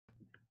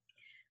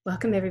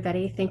Welcome,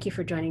 everybody. Thank you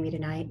for joining me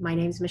tonight. My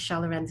name is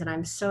Michelle Lorenz, and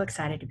I'm so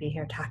excited to be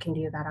here talking to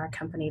you about our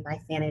company,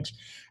 LifeVantage,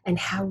 and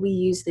how we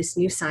use this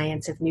new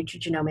science of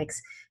nutrigenomics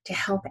to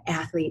help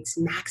athletes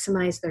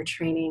maximize their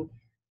training,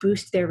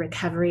 boost their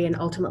recovery, and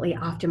ultimately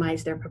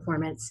optimize their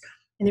performance.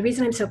 And the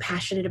reason I'm so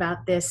passionate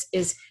about this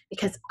is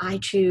because I,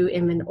 too,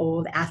 am an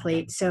old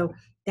athlete. So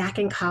back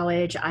in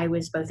college, I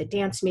was both a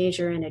dance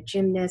major and a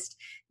gymnast,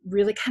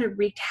 really kind of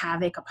wreaked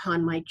havoc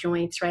upon my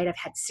joints, right? I've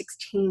had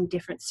 16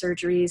 different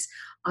surgeries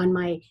on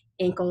my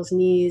ankles,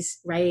 knees,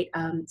 right?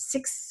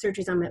 6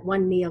 surgeries on that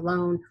one knee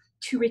alone,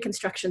 2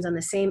 reconstructions on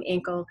the same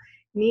ankle,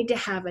 need to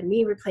have a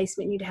knee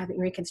replacement, need to have a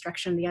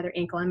reconstruction on the other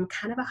ankle. I'm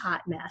kind of a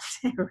hot mess,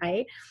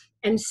 right?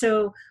 And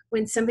so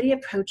when somebody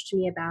approached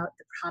me about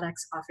the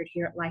products offered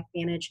here at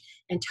LifeVantage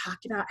and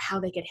talked about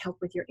how they could help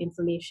with your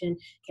inflammation,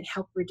 could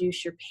help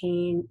reduce your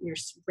pain, your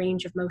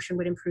range of motion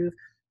would improve,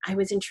 I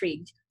was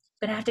intrigued.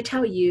 But I have to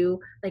tell you,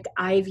 like,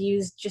 I've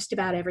used just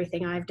about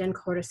everything. I've done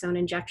cortisone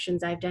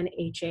injections, I've done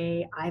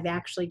HA, I've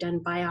actually done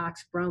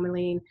Vioxx,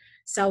 bromelain,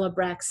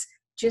 Celebrex,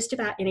 just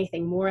about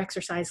anything, more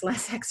exercise,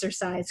 less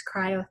exercise,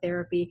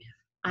 cryotherapy.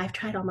 I've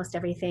tried almost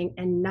everything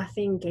and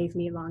nothing gave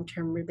me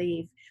long-term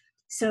relief.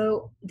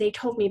 So they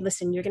told me,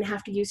 listen, you're going to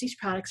have to use these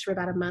products for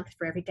about a month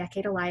for every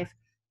decade of life.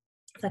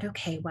 I thought,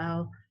 okay,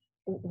 well,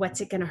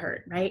 what's it going to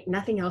hurt, right?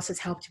 Nothing else has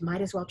helped.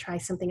 Might as well try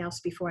something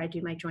else before I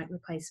do my joint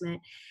replacement.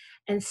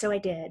 And so I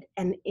did.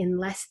 And in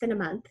less than a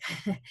month,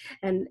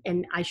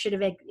 and I should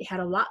have had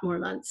a lot more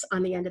months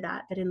on the end of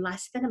that, but in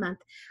less than a month,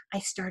 I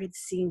started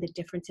seeing the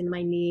difference in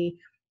my knee.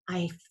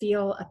 I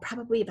feel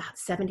probably about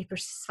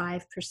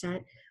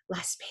 75%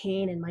 less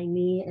pain in my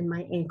knee and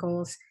my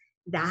ankles.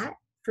 That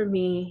for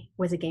me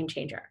was a game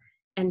changer.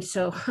 And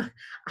so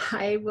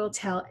I will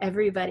tell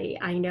everybody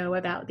I know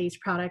about these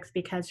products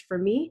because for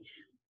me,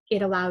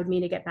 it allowed me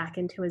to get back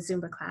into a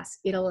Zumba class.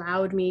 It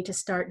allowed me to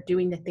start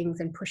doing the things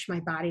and push my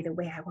body the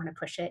way I want to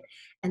push it.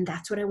 And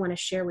that's what I want to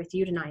share with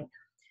you tonight.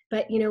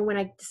 But when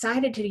I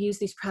decided to use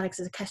these products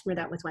as a customer,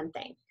 that was one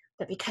thing.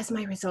 But because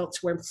my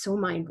results were so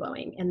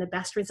mind-blowing and the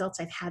best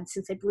results I've had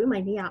since I blew my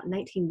knee out in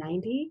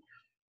 1990,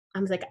 I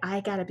was like,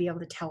 I got to be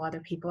able to tell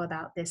other people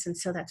about this. And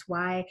so that's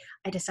why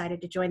I decided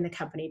to join the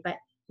company. But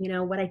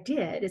what I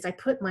did is I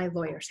put my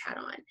lawyer's hat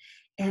on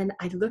and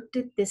I looked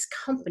at this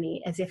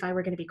company as if I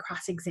were going to be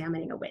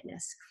cross-examining a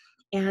witness.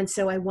 And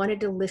so I wanted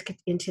to look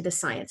into the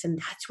science, and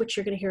that's what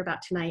you're going to hear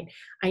about tonight.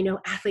 I know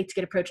athletes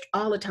get approached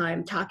all the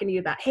time talking to you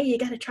about, hey, you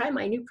got to try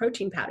my new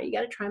protein powder. You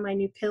got to try my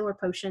new pill or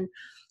potion,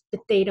 but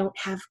they don't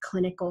have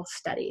clinical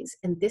studies.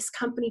 And this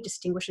company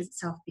distinguishes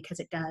itself because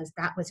it does.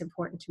 That was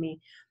important to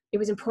me. It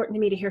was important to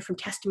me to hear from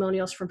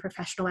testimonials from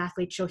professional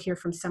athletes. You'll hear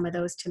from some of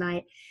those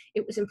tonight.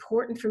 It was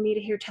important for me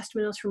to hear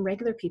testimonials from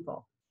regular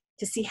people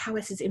to see how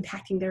this is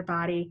impacting their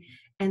body.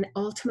 And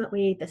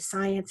ultimately, the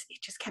science,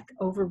 it just kept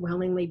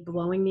overwhelmingly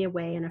blowing me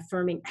away and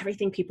affirming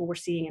everything people were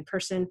seeing in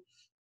person.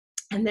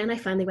 And then I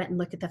finally went and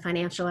looked at the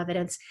financial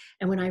evidence.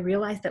 And when I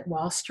realized that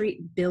Wall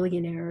Street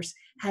billionaires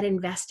had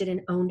invested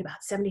and owned about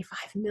 $75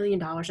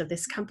 million of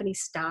this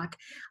company's stock,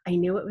 I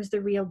knew it was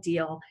the real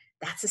deal.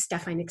 That's the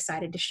stuff I'm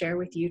excited to share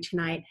with you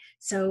tonight.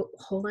 So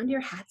hold on to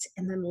your hats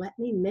and then let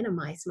me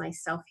minimize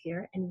myself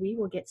here and we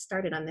will get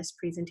started on this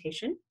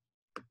presentation.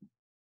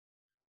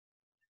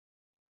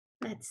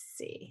 Let's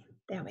see,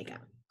 there we go.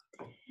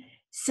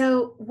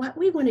 So what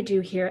we want to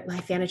do here at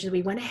LifeVantage is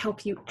we want to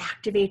help you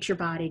activate your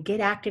body, get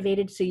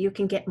activated so you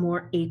can get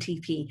more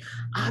ATP.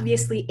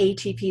 Obviously,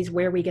 ATP is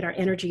where we get our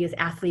energy as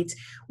athletes.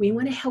 We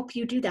want to help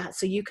you do that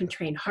so you can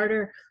train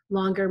harder,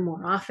 longer,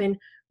 more often.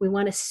 We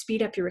want to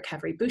speed up your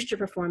recovery, boost your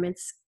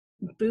performance,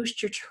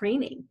 boost your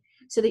training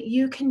so that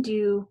you can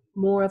do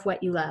more of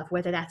what you love,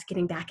 whether that's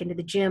getting back into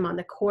the gym, on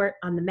the court,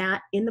 on the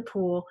mat, in the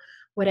pool,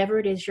 whatever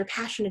it is you're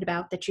passionate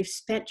about that you've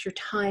spent your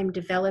time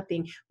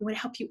developing. We want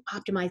to help you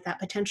optimize that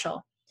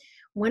potential.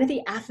 One of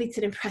the athletes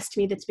that impressed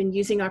me that's been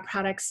using our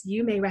products,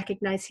 you may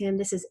recognize him.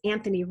 This is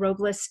Anthony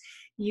Robles.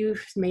 You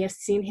may have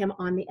seen him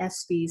on the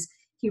ESPYs.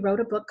 He wrote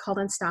a book called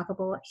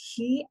Unstoppable.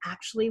 He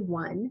actually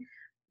won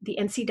the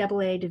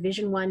NCAA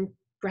Division I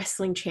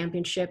wrestling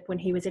championship when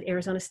he was at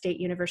Arizona State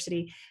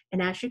University.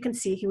 And as you can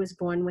see, he was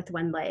born with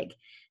one leg.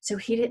 So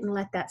he didn't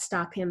let that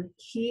stop him.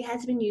 He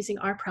has been using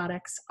our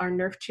products, our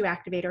Nrf2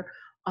 activator,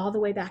 all the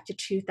way back to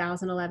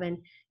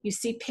 2011. You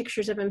see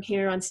pictures of him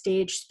here on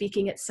stage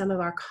speaking at some of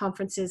our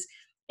conferences.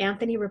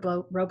 Anthony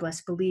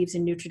Robles believes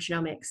in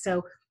nutrigenomics.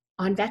 So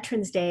on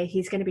Veterans Day,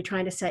 he's going to be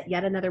trying to set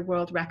yet another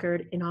world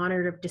record in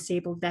honor of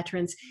disabled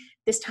veterans.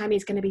 This time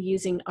he's going to be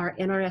using our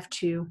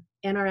Nrf2,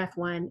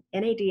 NRF1,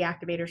 NAD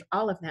activators,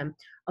 all of them,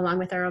 along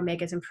with our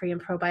omegas and pre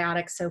and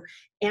probiotics. So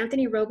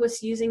Anthony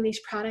Robles using these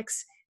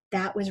products,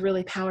 that was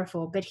really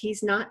powerful, but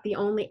he's not the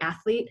only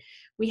athlete.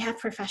 We have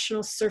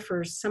professional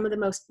surfers, some of the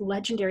most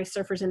legendary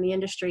surfers in the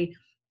industry,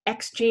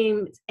 X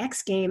Games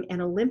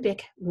and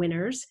Olympic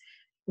winners,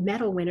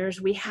 medal winners.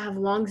 We have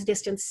long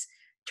distance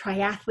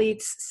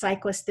triathletes,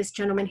 cyclists. This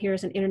gentleman here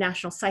is an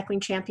international cycling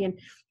champion.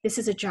 This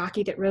is a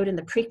jockey that rode in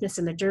the Preakness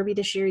and the Derby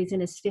this year. He's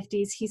in his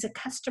 50s. He's a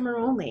customer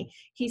only.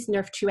 He's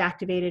Nrf2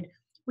 activated.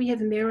 We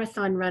have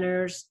marathon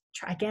runners,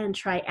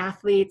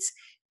 triathletes,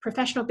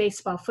 professional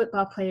baseball,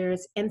 football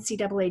players,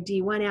 NCAA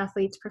D1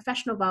 athletes,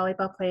 professional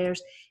volleyball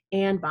players,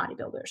 and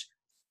bodybuilders.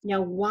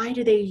 Now, why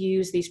do they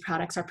use these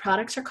products? Our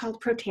products are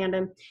called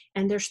Protandim,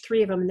 and there's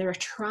three of them, and they're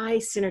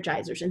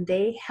tri-synergizers, and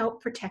they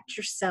help protect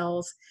your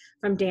cells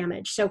from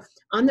damage. So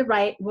on the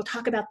right, we'll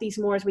talk about these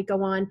more as we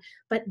go on,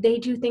 but they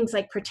do things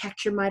like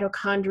protect your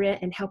mitochondria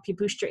and help you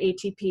boost your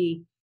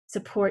ATP,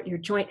 support your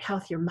joint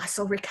health, your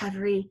muscle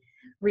recovery,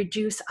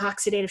 reduce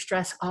oxidative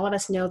stress. All of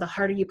us know the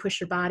harder you push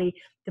your body,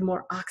 the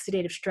more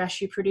oxidative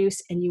stress you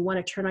produce, and you want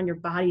to turn on your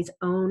body's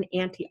own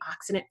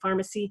antioxidant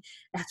pharmacy.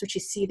 That's what you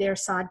see there,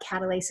 sod,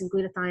 catalase, and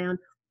glutathione.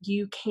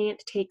 You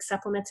can't take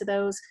supplements of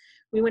those.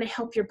 We want to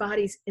help your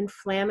body's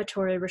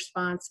inflammatory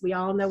response. We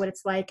all know what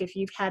it's like if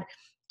you've had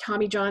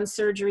Tommy John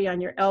surgery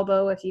on your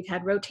elbow, if you've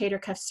had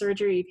rotator cuff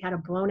surgery, you've had a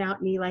blown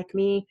out knee like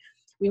me.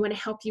 We want to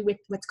help you with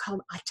what's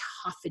called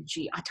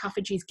autophagy.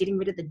 Autophagy is getting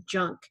rid of the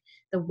junk,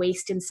 the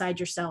waste inside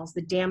your cells,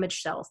 the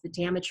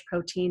damaged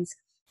proteins.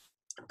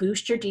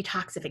 Boost your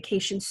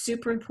detoxification,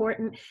 super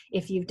important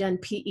if you've done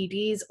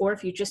PEDs or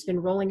if you've just been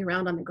rolling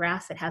around on the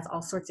grass that has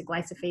all sorts of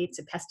glyphosates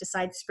and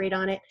pesticides sprayed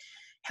on it.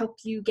 Help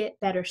you get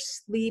better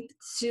sleep,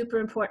 super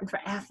important for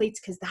athletes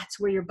because that's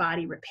where your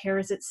body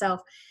repairs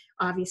itself.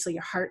 Obviously,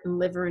 your heart and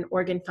liver and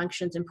organ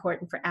function is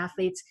important for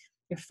athletes.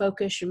 Your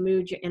focus, your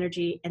mood, your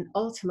energy, and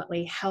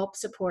ultimately help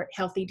support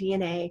healthy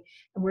DNA.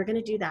 And we're going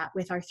to do that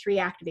with our 3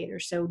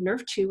 activators. So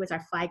Nrf2 is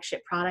our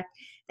flagship product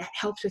that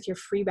helps with your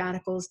free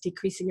radicals,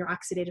 decreasing your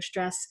oxidative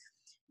stress.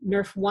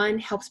 Nrf1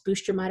 helps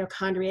boost your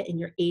mitochondria and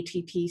your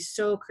ATP,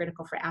 so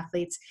critical for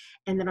athletes.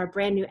 And then our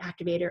brand new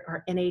activator,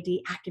 our NAD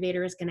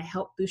activator, is going to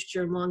help boost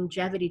your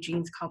longevity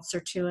genes called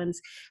sirtuins.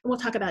 And we'll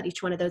talk about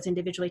each one of those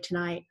individually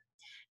tonight.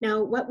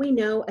 Now, what we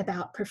know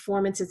about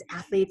performance as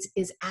athletes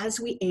is as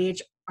we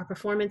age, our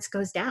performance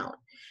goes down.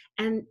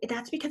 And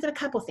that's because of a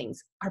couple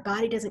things. Our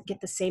body doesn't get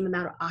the same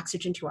amount of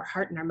oxygen to our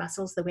heart and our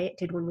muscles the way it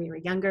did when we were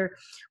younger.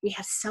 We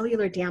have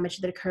cellular damage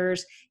that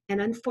occurs. And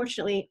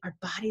unfortunately, our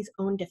body's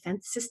own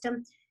defense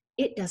system,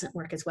 it doesn't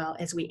work as well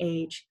as we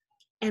age.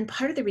 And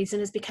part of the reason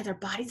is because our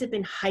bodies have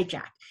been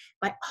hijacked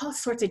by all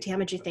sorts of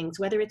damaging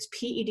things, whether it's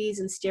PEDs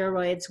and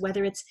steroids,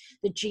 whether it's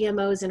the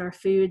GMOs in our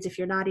foods, if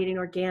you're not eating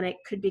organic,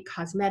 could be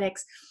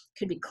cosmetics,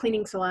 could be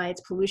cleaning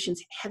slides,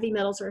 pollutions. Heavy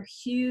metals are a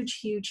huge,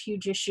 huge,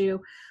 huge issue,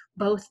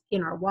 both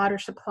in our water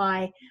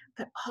supply,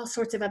 but all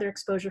sorts of other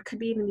exposure. Could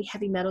be even the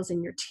heavy metals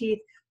in your teeth.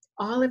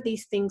 All of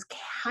these things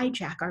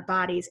hijack our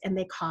bodies and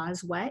they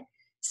cause what?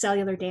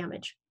 Cellular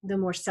damage. The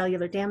more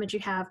cellular damage you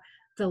have,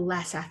 the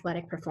less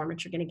athletic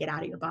performance you're going to get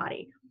out of your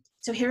body.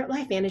 So here at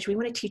LifeVantage, we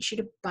want to teach you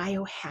to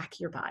biohack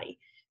your body.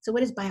 So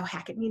what is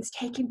biohack? It means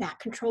taking back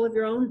control of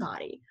your own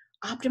body,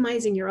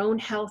 optimizing your own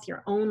health,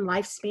 your own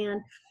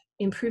lifespan,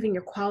 improving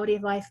your quality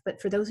of life.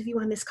 But for those of you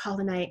on this call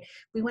tonight,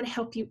 we want to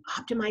help you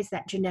optimize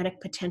that genetic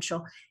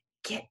potential,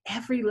 get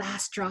every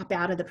last drop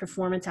out of the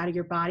performance out of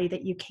your body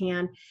that you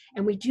can.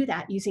 And we do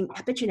that using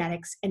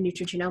epigenetics and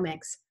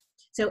nutrigenomics.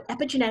 So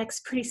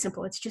epigenetics, pretty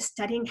simple. It's just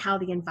studying how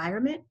the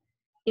environment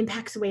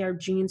impacts the way our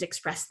genes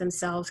express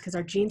themselves, because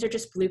our genes are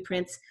just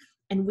blueprints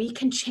and we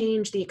can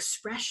change the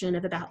expression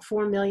of about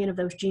 4 million of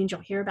those genes. You'll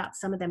hear about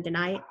some of them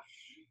tonight.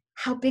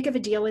 How big of a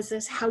deal is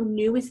this? How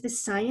new is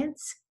this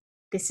science?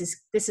 This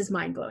is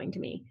mind-blowing to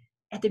me.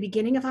 At the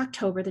beginning of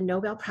October, the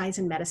Nobel Prize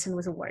in Medicine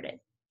was awarded.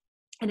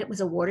 And it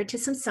was awarded to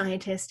some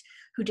scientists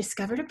who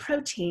discovered a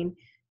protein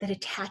that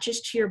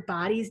attaches to your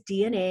body's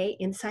DNA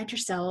inside your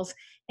cells,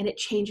 and it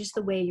changes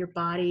the way your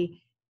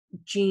body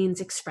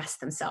genes express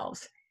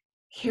themselves.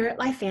 Here at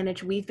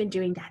LifeVantage, we've been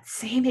doing that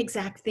same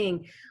exact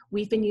thing.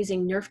 We've been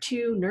using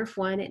Nrf2,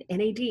 Nrf1, and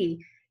NAD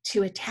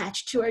to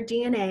attach to our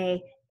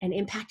DNA and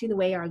impacting the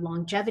way our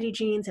longevity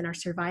genes and our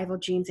survival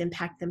genes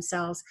impact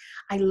themselves.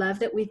 I love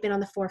that we've been on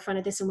the forefront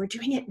of this and we're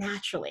doing it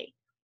naturally.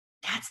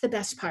 That's the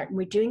best part. And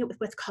we're doing it with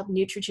what's called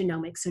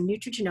nutrigenomics. So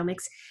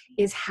nutrigenomics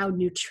is how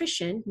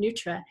nutrition,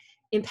 nutra,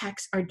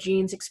 impacts our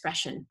genes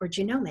expression or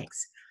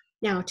genomics.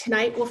 Now,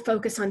 tonight we'll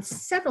focus on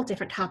several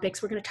different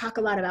topics. We're going to talk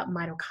a lot about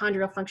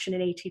mitochondrial function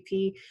and ATP.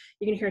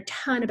 You're going to hear a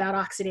ton about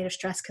oxidative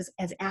stress because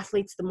as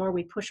athletes, the more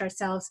we push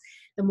ourselves,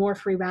 the more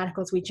free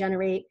radicals we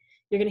generate.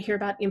 You're going to hear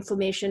about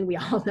inflammation. We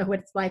all know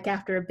what it's like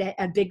after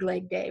a big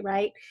leg day,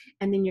 right?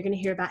 And then you're going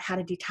to hear about how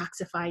to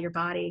detoxify your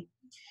body.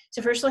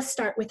 So first, let's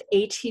start with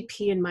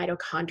ATP and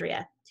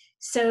mitochondria.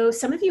 So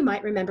some of you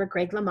might remember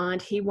Greg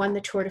LeMond. He won the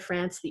Tour de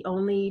France, the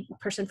only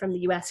person from the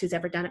US who's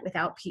ever done it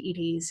without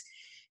PEDs.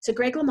 So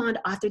Greg LeMond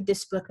authored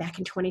this book back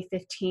in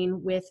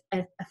 2015 with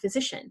a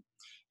physician.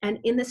 And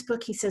in this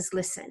book, he says,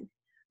 listen,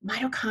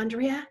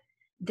 mitochondria,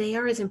 they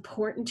are as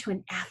important to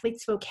an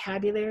athlete's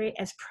vocabulary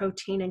as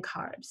protein and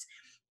carbs.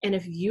 And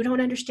if you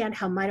don't understand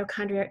how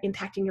mitochondria are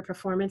impacting your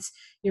performance,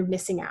 you're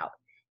missing out.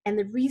 And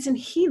the reason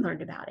he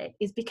learned about it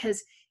is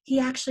because he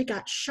actually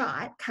got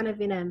shot kind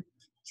of in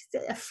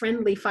a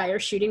friendly fire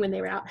shooting when they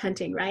were out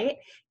hunting, right?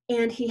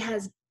 And he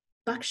has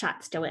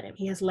buckshot still in him.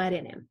 He has lead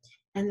in him.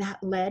 and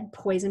that lead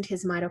poisoned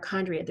his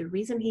mitochondria. The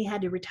reason he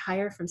had to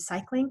retire from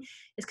cycling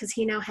is because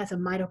he now has a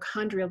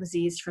mitochondrial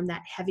disease from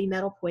that heavy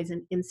metal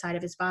poison inside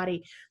of his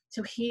body.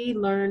 So he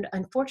learned,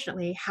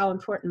 unfortunately, how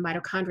important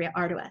mitochondria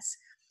are to us.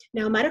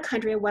 Now,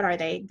 mitochondria, what are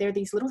they? They're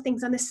these little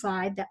things on the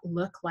slide that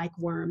look like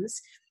worms.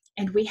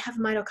 And we have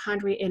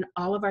mitochondria in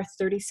all of our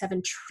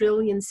 37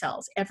 trillion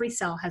cells. Every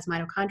cell has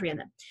mitochondria in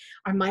them.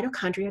 Our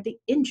mitochondria are the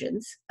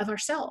engines of our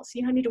cells.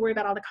 You don't need to worry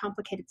about all the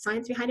complicated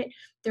science behind it.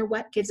 They're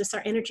what gives us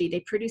our energy.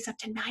 They produce up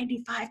to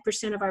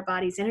 95% of our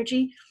body's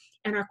energy.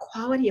 And our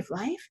quality of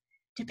life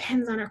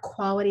depends on our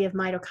quality of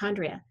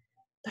mitochondria.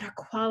 But our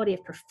quality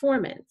of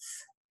performance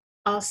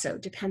also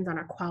depends on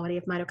our quality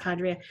of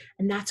mitochondria.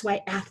 And that's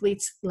why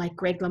athletes like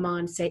Greg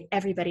LeMond say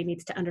everybody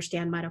needs to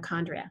understand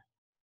mitochondria.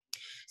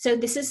 So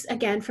this is,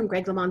 again, from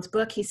Greg LeMond's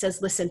book. He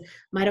says, listen,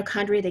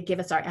 mitochondria, they give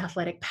us our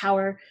athletic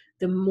power.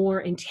 The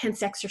more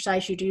intense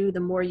exercise you do, the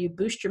more you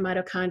boost your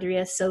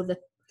mitochondria. So the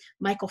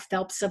Michael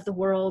Phelps of the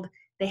world,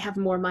 they have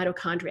more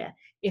mitochondria.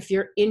 If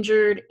you're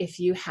injured, if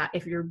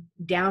you're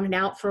down and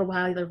out for a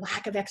while, the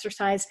lack of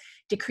exercise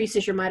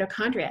decreases your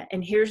mitochondria.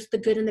 And here's the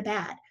good and the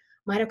bad.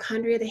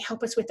 Mitochondria, they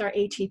help us with our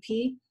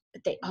ATP,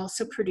 but they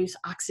also produce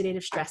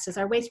oxidative stress as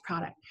our waste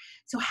product.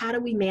 So how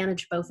do we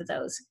manage both of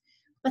those?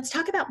 Let's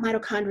talk about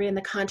mitochondria in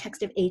the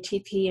context of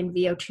ATP and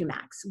VO2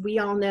 max. We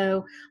all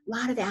know a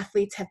lot of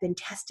athletes have been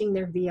testing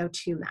their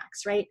VO2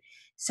 max, right?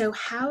 So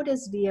how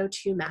does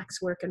VO2 max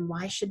work, and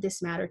why should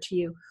this matter to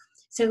you?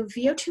 So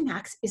VO2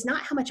 max is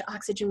not how much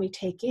oxygen we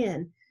take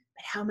in,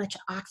 but how much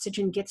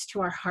oxygen gets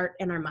to our heart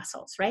and our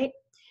muscles, right?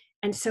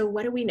 And so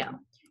what do we know?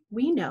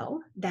 We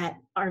know that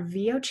our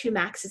VO2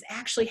 max is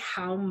actually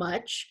how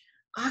much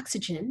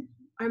oxygen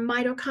our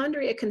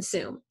mitochondria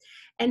consume.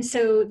 And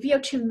so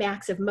VO2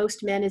 max of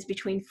most men is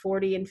between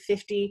 40 and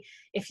 50.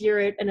 If you're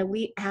an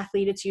elite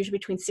athlete, it's usually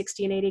between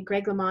 60 and 80.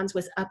 Greg LeMond's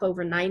was up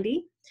over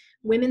 90.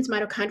 Women's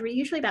mitochondria,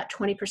 usually about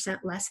 20%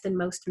 less than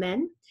most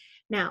men.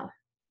 Now,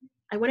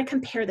 I want to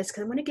compare this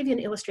because I want to give you an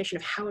illustration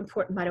of how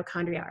important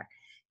mitochondria are.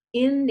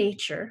 In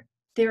nature,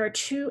 there are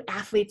two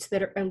athletes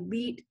that are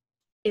elite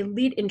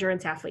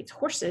endurance athletes,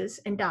 horses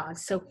and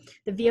dogs. So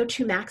the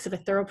VO2 max of a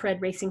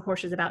thoroughbred racing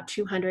horse is about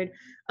 200.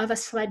 Of a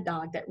sled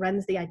dog that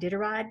runs the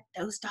Iditarod,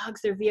 those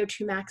dogs, their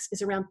VO2 max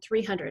is around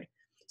 300.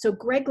 So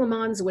Greg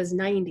LeMond's was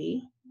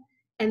 90,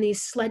 and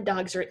these sled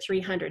dogs are at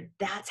 300.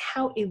 That's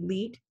how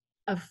elite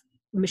of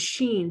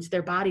machines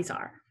their bodies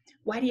are.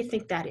 Why do you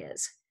think that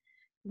is?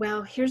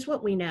 Well, here's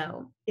what we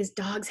know is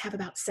dogs have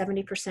about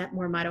 70%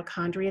 more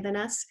mitochondria than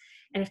us.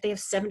 And if they have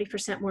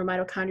 70% more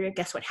mitochondria,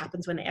 guess what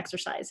happens when they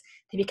exercise?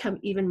 They become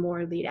even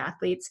more elite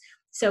athletes.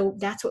 So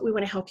that's what we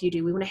want to help you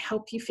do. We want to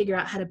help you figure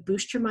out how to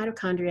boost your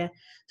mitochondria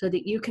so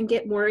that you can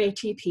get more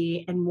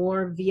ATP and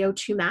more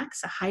VO2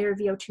 max, a higher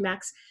VO2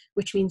 max,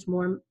 which means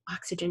more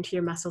oxygen to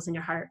your muscles and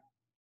your heart.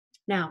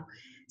 Now,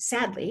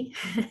 sadly,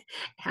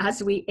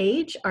 as we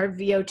age, our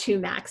VO2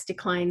 max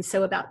declines.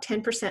 So about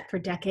 10% per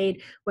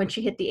decade once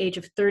you hit the age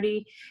of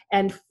 30.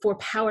 And for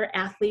power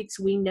athletes,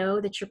 we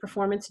know that your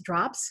performance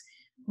drops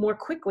more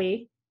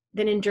quickly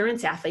than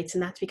endurance athletes.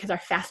 And that's because our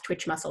fast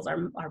twitch muscles,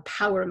 our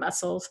power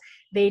muscles,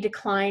 they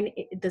decline,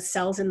 the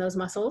cells in those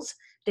muscles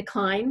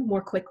decline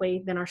more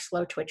quickly than our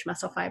slow twitch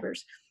muscle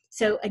fibers.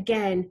 So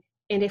again,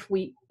 and as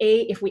we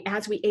age,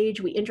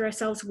 we injure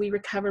ourselves, we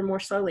recover more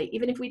slowly.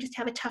 Even if we just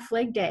have a tough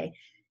leg day,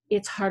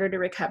 it's harder to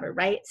recover,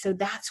 right? So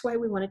that's why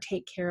we want to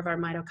take care of our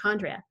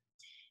mitochondria.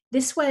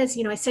 This was,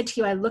 I said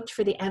to you, I looked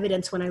for the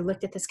evidence when I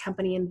looked at this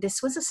company, and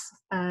this was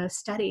a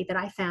study that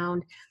I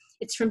found.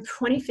 It's from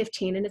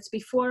 2015, and it's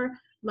before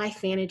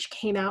LifeVantage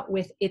came out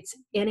with its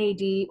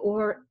NAD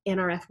or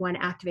NRF1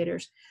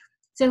 activators.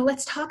 So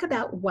let's talk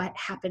about what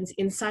happens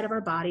inside of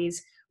our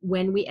bodies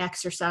when we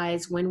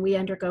exercise, when we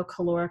undergo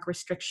caloric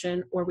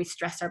restriction, or we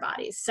stress our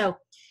bodies. So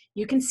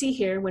you can see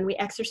here, when we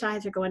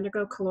exercise or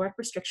undergo caloric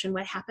restriction,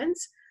 what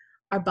happens?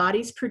 Our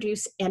bodies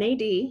produce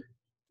NAD,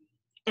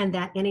 and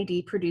that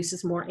NAD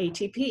produces more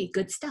ATP.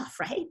 Good stuff,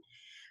 right?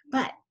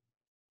 But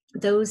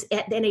the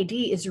NAD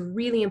is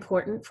really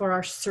important for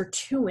our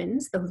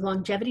sirtuins, the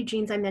longevity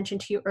genes I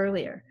mentioned to you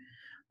earlier.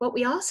 What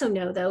we also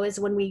know, though, is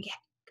when we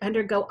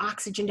undergo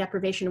oxygen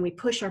deprivation and we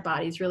push our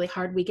bodies really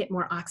hard, we get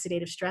more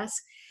oxidative stress.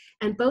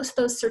 And both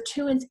those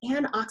sirtuins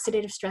and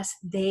oxidative stress,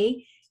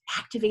 they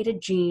activate a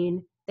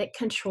gene that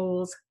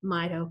controls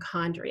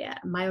mitochondria.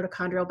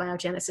 Mitochondrial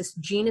biogenesis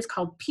gene is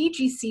called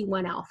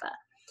PGC1 alpha.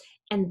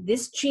 And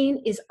this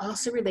gene is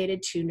also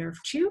related to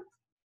Nrf2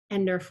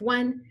 and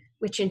Nrf1,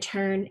 which in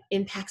turn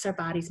impacts our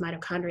body's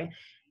mitochondria.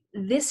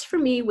 This for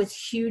me was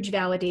huge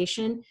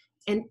validation,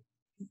 and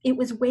it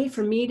was a way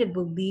for me to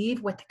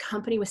believe what the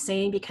company was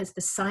saying because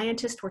the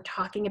scientists were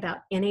talking about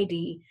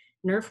NAD,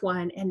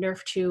 Nrf1, and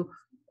Nrf2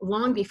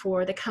 long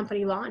before the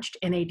company launched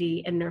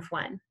NAD and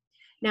Nrf1.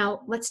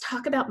 Now, let's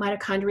talk about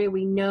mitochondria.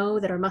 We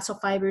know that our muscle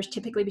fibers,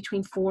 typically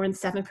between 4 and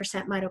 7%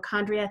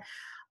 mitochondria.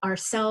 Our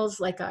cells,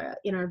 like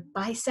in our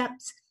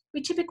biceps,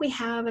 we typically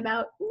have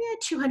about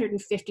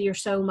 250 or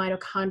so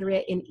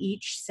mitochondria in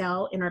each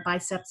cell in our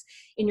biceps.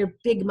 In your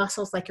big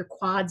muscles, like your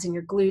quads and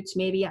your glutes,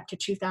 maybe up to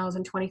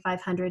 2,000,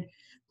 2,500.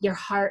 your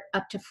heart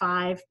up to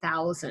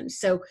 5,000.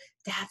 So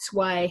that's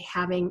why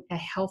having a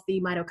healthy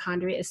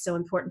mitochondria is so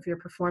important for your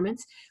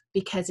performance,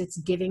 because it's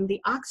giving the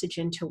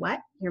oxygen to what?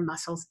 Your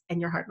muscles and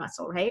your heart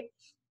muscle, right?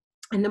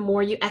 And the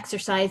more you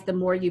exercise, the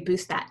more you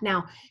boost that.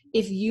 Now,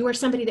 if you are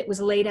somebody that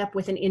was laid up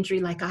with an injury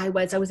like I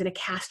was in a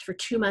cast for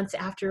 2 months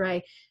after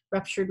I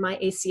ruptured my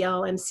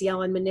ACL,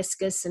 MCL, and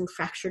meniscus and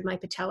fractured my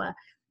patella.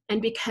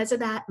 And because of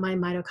that, my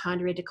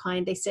mitochondria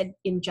declined. They said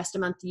in just a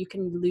month, you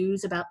can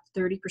lose about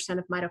 30%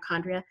 of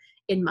mitochondria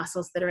in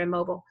muscles that are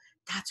immobile.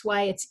 That's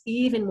why it's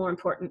even more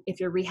important if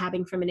you're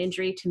rehabbing from an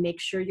injury to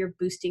make sure you're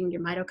boosting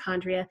your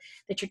mitochondria,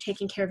 that you're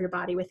taking care of your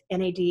body with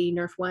NAD,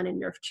 NRF1,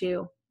 and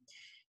Nrf2.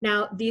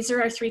 Now, these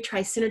are our 3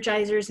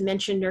 tri-synergizers.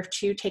 Mentioned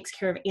Nrf2 takes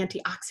care of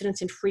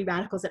antioxidants and free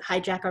radicals that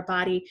hijack our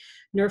body.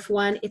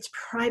 Nrf1, its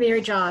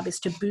primary job is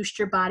to boost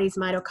your body's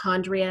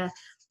mitochondria.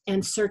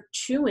 And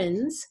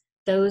sirtuins,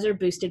 those are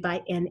boosted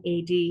by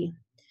NAD.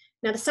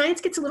 Now, the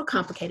science gets a little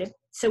complicated,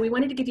 so we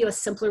wanted to give you a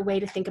simpler way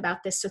to think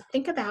about this. So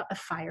think about a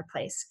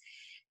fireplace.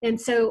 And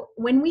so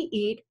when we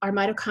eat, our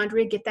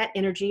mitochondria get that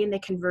energy and they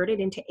convert it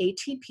into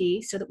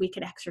ATP so that we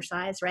can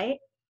exercise, right?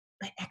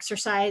 But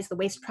exercise, the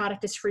waste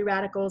product is free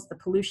radicals, the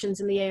pollutions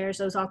in the airs,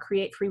 those all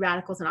create free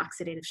radicals and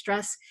oxidative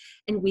stress,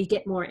 and we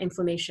get more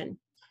inflammation.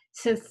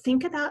 So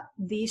think about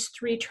these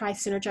 3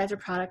 tri-synergizer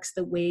products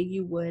the way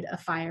you would a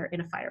fire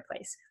in a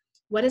fireplace.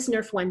 What does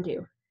Nrf1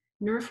 do?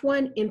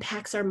 Nrf1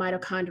 impacts our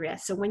mitochondria.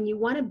 So when you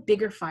want a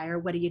bigger fire,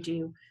 what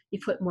do? You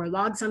put more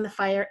logs on the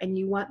fire and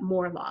you want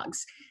more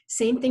logs.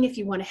 Same thing if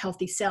you want a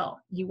healthy cell.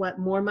 You want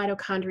more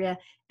mitochondria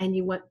and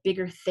you want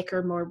bigger,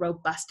 thicker, more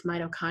robust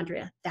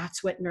mitochondria.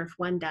 That's what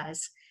Nrf1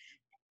 does.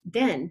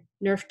 Then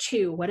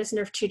Nrf2, what does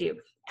Nrf2 do?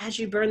 As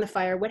you burn the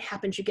fire, what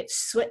happens? You get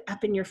soot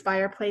up in your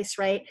fireplace,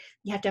 right?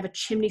 You have to have a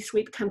chimney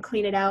sweep come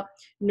clean it out.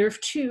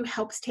 Nrf2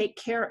 helps take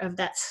care of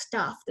that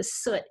stuff, the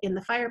soot in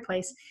the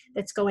fireplace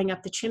that's going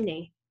up the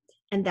chimney.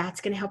 And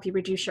that's going to help you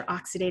reduce your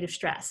oxidative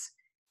stress.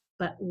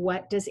 But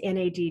what does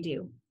NAD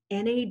do?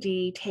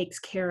 NAD takes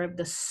care of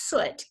the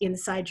soot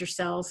inside your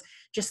cells,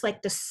 just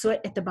like the soot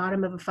at the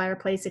bottom of a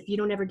fireplace. If you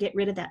don't ever get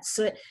rid of that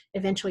soot,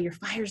 eventually your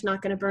fire's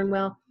not going to burn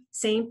well.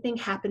 Same thing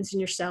happens in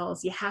your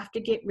cells. You have to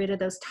get rid of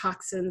those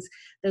toxins,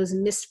 those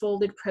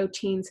misfolded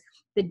proteins,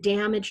 the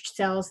damaged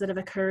cells that have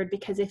occurred,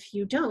 because if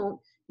you don't,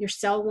 your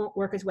cell won't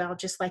work as well,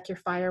 just like your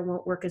fire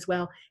won't work as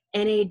well.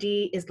 NAD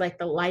is like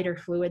the lighter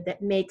fluid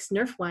that makes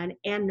Nrf1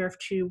 and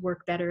Nrf2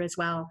 work better as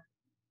well.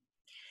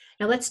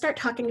 Now let's start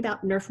talking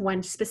about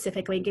Nrf1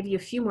 specifically and give you a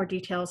few more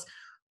details.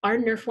 Our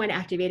Nrf1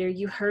 activator,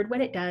 you heard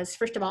what it does.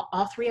 First of all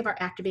 3 of our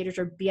activators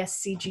are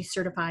BSCG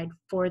certified.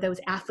 For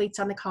those athletes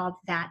on the call,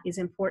 that is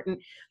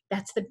important.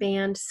 That's the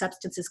banned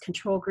substances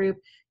control group.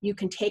 You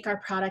can take our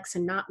products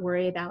and not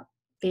worry about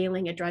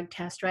failing a drug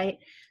test, right?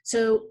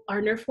 So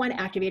our Nrf1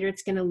 activator,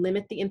 it's going to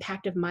limit the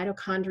impact of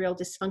mitochondrial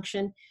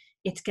dysfunction.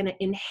 It's going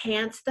to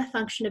enhance the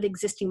function of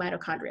existing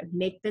mitochondria,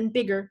 make them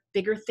bigger,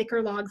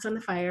 thicker logs on the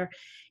fire.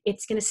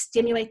 It's going to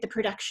stimulate the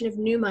production of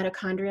new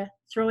mitochondria,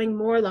 throwing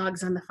more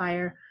logs on the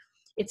fire.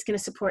 It's going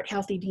to support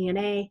healthy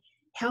DNA,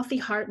 healthy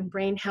heart and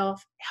brain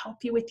health, help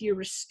you with your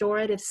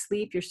restorative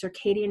sleep, your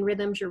circadian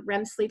rhythms. Your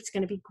REM sleep is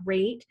going to be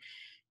great.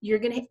 You're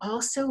going to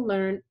also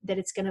learn that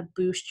it's going to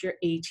boost your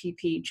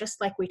ATP, just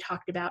like we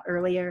talked about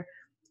earlier.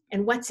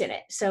 And what's in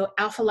it? So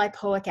alpha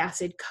lipoic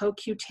acid,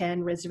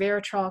 CoQ10,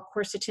 resveratrol,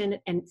 quercetin,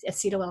 and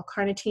acetyl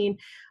L-carnitine.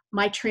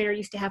 My trainer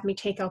used to have me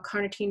take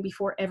L-carnitine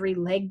before every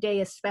leg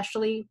day,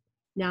 especially.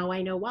 Now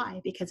I know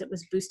why, because it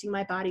was boosting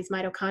my body's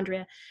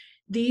mitochondria.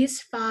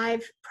 These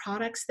 5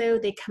 products, though,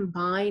 they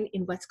combine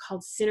in what's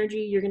called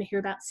synergy. You're going to hear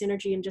about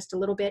synergy in just a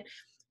little bit,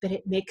 but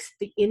it makes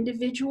the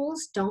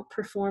individuals don't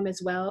perform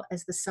as well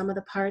as the sum of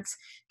the parts.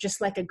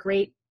 Just like a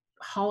great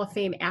Hall of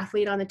Fame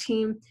athlete on the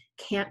team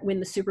can't win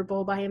the Super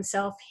Bowl by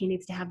himself. He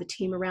needs to have the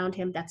team around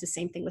him. That's the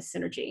same thing with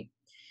synergy.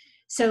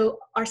 So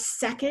our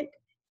second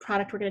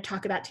product we're going to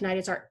talk about tonight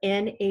is our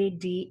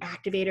NAD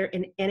activator,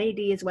 and NAD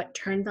is what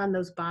turns on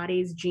those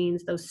bodies,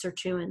 genes, those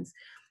sirtuins.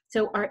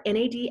 So our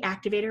NAD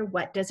activator,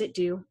 what does it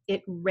do?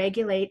 It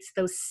regulates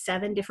those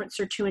 7 different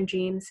sirtuin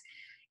genes.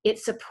 It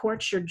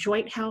supports your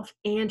joint health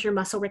and your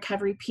muscle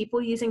recovery.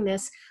 People using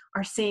this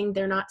are saying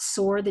they're not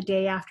sore the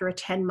day after a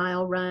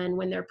 10-mile run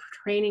when they're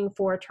training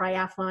for a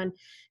triathlon.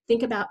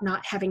 Think about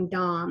not having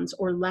DOMS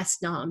or less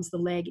DOMS the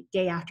leg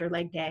day after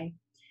leg day.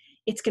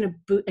 It's going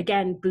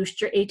to,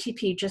 boost your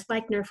ATP just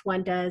like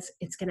Nrf1 does.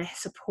 It's going to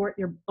support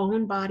your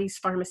own body's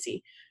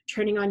pharmacy,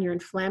 turning on your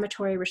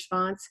inflammatory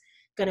response,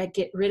 going to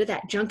get rid of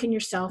that junk in your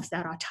cells,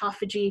 that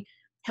autophagy,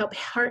 help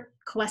heart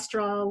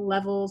cholesterol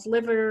levels,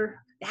 liver,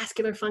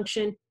 vascular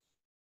function,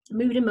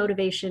 mood and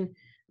motivation.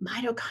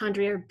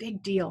 Mitochondria are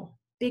big deal,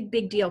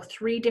 big deal.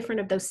 3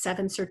 different of those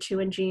 7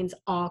 sirtuin genes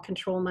all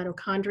control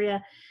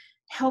mitochondria,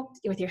 help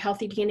with your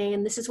healthy DNA.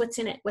 And this is what's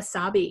in it: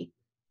 wasabi.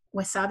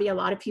 Wasabi, a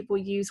lot of people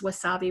use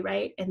wasabi,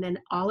 right? And then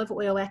olive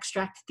oil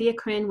extract,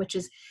 theocrine, which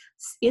is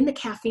in the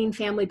caffeine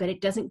family, but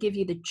it doesn't give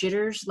you the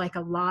jitters like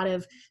a lot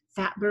of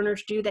fat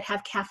burners do that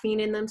have caffeine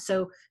in them.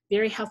 So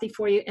very healthy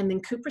for you. And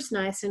then cuprous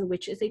niacin,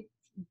 which is a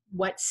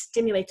what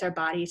stimulates our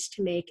bodies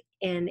to make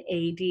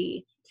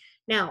NAD.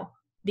 Now,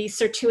 these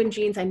sirtuin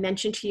genes I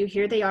mentioned to you,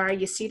 here they are.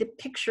 You see the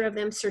picture of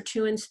them.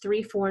 Sirtuins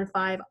 3, 4, and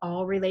 5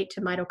 all relate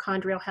to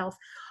mitochondrial health.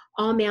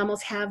 All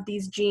mammals have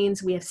these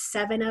genes. We have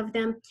 7 of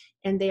them,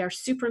 and they are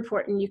super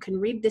important. You can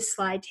read this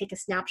slide, take a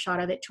snapshot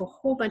of it to a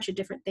whole bunch of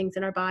different things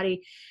in our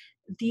body.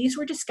 These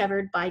were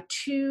discovered by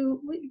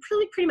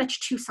pretty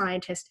much two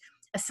scientists,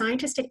 a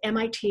scientist at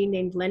MIT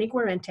named Lenny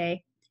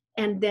Guarente,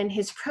 and then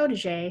his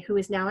protege, who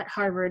is now at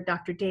Harvard,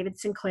 Dr. David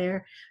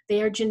Sinclair.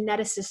 They are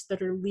geneticists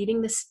that are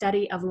leading the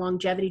study of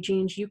longevity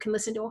genes. You can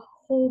listen to a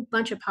whole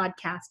bunch of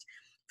podcasts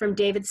from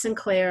David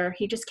Sinclair.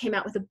 He just came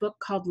out with a book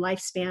called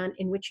Lifespan,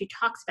 in which he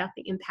talks about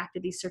the impact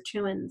of these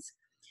sirtuins.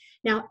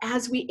 Now,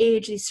 as we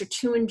age, these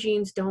sirtuin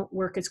genes don't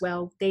work as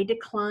well. They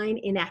decline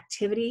in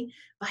activity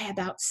by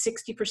about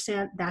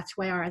 60%. That's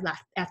why our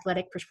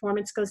athletic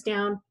performance goes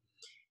down.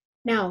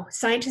 Now,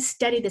 scientists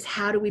study this.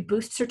 How do we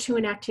boost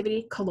sirtuin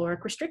activity?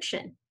 Caloric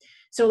restriction.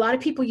 So a lot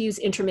of people use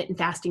intermittent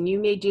fasting. You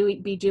may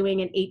be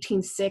doing an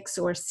 18-6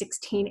 or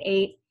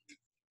 16-8.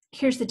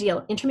 Here's the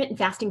deal. Intermittent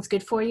fasting is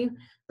good for you,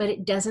 but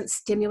it doesn't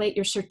stimulate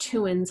your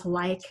sirtuins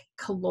like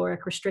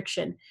caloric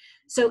restriction.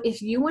 So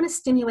if you want to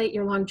stimulate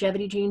your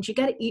longevity genes, you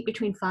got to eat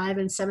between 500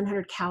 and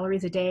 700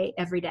 calories a day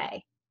every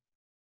day.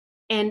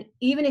 And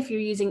even if you're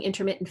using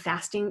intermittent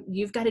fasting,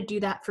 you've got to do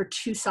that for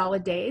 2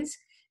 solid days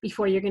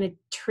before you're going to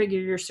trigger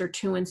your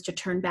sirtuins to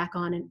turn back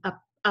on and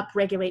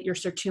upregulate your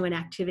sirtuin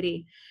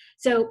activity.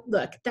 So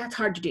look, that's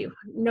hard to do.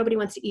 Nobody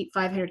wants to eat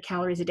 500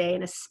 calories a day,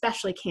 and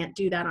especially can't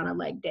do that on a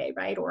leg day,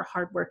 right? Or a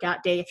hard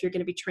workout day if you're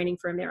going to be training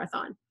for a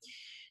marathon.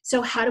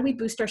 So how do we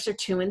boost our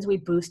sirtuins? We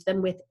boost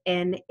them with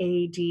NAD.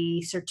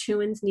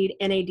 Sirtuins need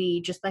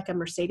NAD just like a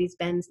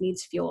Mercedes-Benz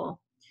needs fuel.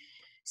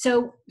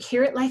 So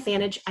here at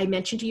LifeVantage, I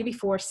mentioned to you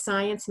before,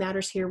 science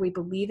matters here. We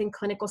believe in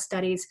clinical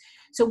studies.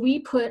 So we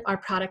put our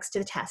products to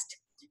the test.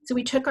 So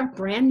we took our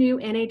brand new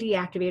NAD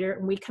activator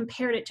and we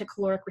compared it to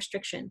caloric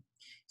restriction.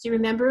 So you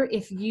remember,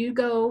 if you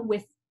go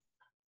with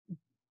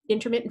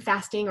intermittent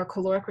fasting or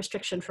caloric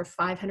restriction for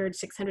 500,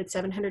 600,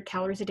 700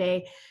 calories a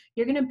day,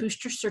 you're going to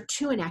boost your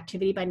sirtuin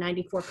activity by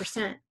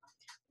 94%.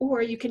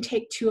 Or you can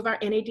take 2 of our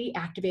NAD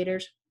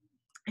activators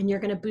and you're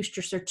going to boost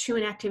your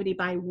sirtuin activity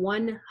by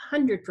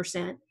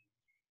 100%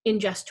 in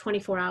just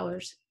 24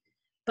 hours.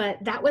 But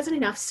that wasn't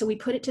enough, so we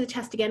put it to the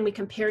test again. We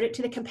compared it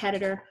to the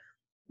competitor.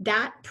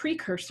 That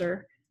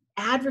precursor,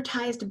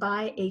 advertised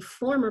by a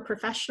former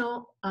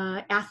professional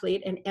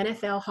athlete, an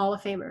NFL Hall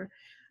of Famer,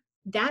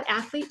 that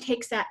athlete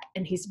takes that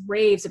and he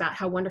raves about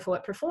how wonderful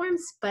it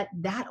performs, but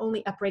that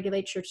only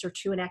upregulates your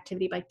sirtuin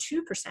activity by 2%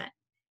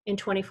 in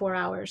 24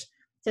 hours.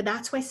 So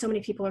that's why so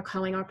many people are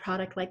calling our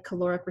product like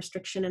caloric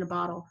restriction in a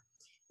bottle.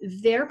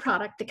 Their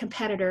product, the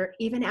competitor,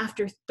 even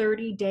after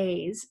 30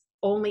 days,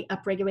 only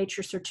upregulates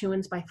your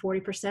sirtuins by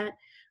 40%.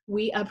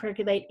 We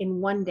upregulate in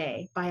 1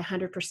 day by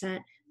 100%.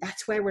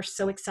 That's why we're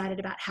so excited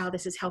about how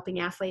this is helping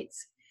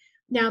athletes.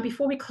 Now,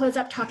 before we close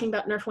up talking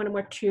about NRF1 and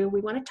NRF2,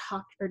 we want to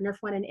talk, or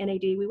NRF1 and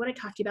NAD, we want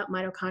to talk to you about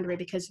mitochondria,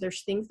 because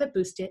there's things that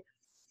boost it.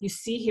 You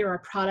see here are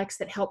products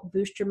that help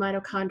boost your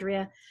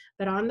mitochondria,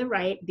 but on the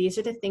right, these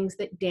are the things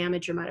that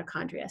damage your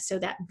mitochondria. So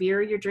that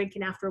beer you're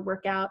drinking after a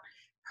workout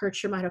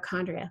hurts your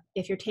mitochondria.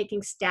 If you're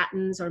taking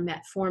statins or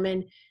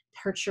metformin, it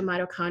hurts your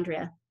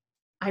mitochondria.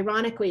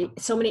 Ironically,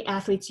 so many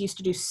athletes used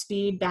to do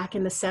speed back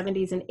in the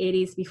 70s and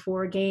 80s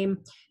before a game.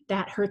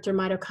 That hurt their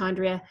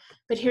mitochondria.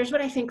 But here's what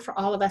I think for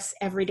all of us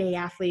everyday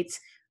athletes.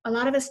 A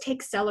lot of us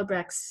take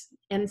Celebrex,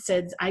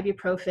 NSAIDs,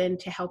 ibuprofen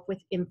to help with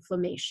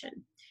inflammation.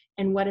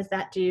 And what does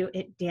that do?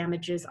 It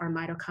damages our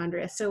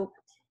mitochondria. So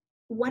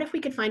what if we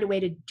could find a way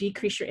to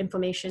decrease your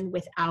inflammation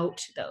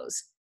without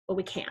those? Well,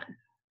 we can.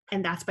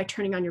 And that's by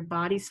turning on your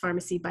body's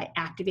pharmacy by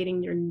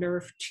activating your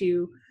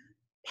NRF2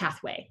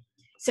 pathway.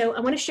 So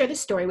I want to share this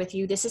story with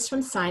you. This is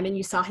from Simon.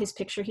 You saw his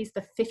picture. He's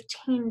the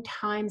 15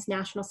 times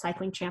national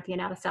cycling champion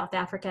out of South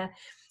Africa.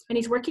 And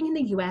he's working in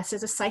the US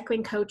as a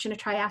cycling coach and a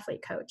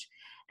triathlete coach.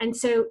 And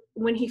so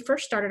when he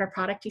first started our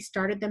product, he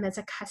started them as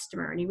a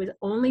customer, and he was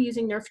only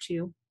using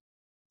Nrf2.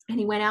 And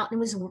he went out and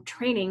was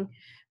training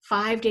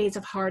 5 days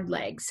of hard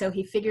legs. So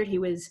he figured he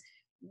was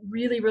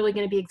really, really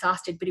going to be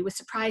exhausted, but he was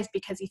surprised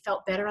because he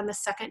felt better on the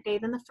second day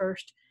than the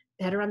first,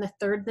 better on the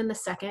third than the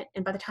second.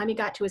 And by the time he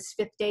got to his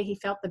 5th day, he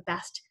felt the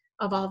best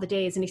of all the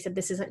days. And he said,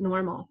 this isn't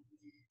normal.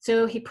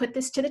 So he put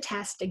this to the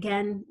test.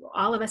 Again,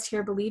 all of us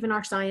here believe in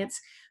our science.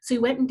 So he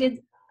went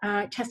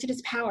and tested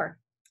his power.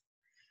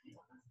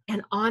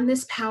 And on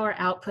this power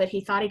output,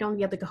 he thought he'd only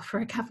be able to go for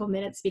a couple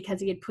minutes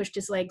because he had pushed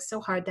his legs so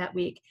hard that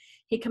week.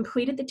 He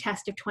completed the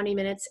test of 20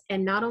 minutes.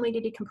 And not only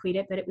did he complete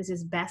it, but it was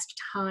his best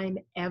time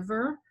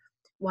ever.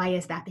 Why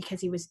is that?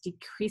 Because he was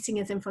decreasing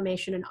his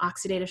inflammation and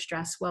oxidative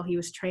stress while he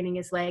was training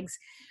his legs.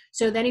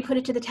 So then he put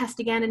it to the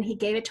test again, and he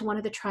gave it to one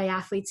of the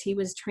triathletes he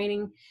was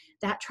training.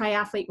 That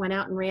triathlete went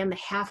out and ran the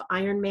half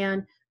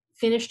Ironman,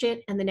 finished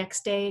it, and the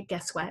next day,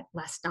 guess what?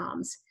 Less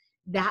DOMS.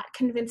 That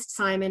convinced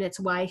Simon. It's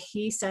why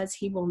he says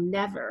he will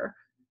never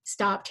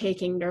stop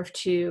taking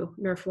Nrf2,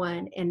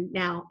 Nrf1, and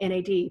now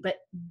NAD. But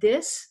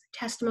this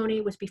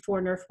testimony was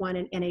before Nrf1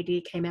 and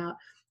NAD came out.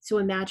 So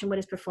imagine what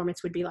his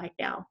performance would be like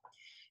now.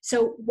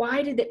 So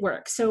why did it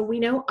work? So we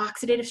know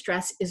oxidative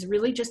stress is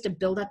really just a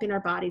buildup in our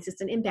bodies.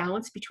 It's an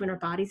imbalance between our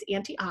body's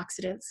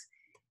antioxidants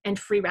and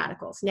free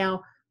radicals.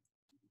 Now,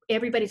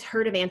 everybody's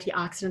heard of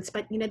antioxidants,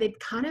 but they've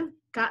kind of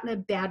gotten a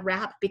bad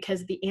rap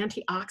because the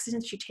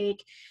antioxidants you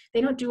take,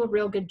 they don't do a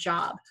real good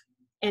job.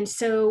 And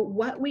so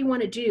what we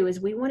want to do is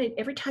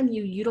every time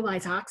you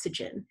utilize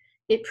oxygen,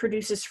 it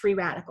produces free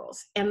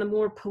radicals. And the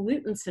more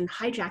pollutants and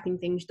hijacking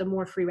things, the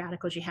more free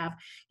radicals you have.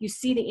 You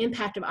see the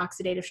impact of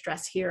oxidative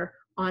stress here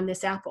on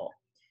this apple.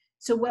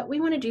 So what we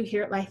want to do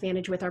here at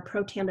LifeVantage with our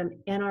Protandim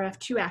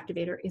NRF2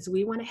 activator is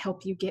we want to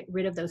help you get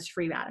rid of those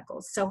free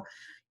radicals. So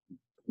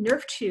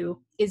Nrf2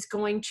 is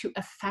going to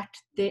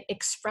affect the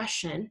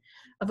expression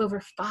of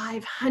over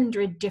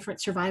 500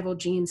 different survival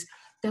genes.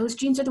 Those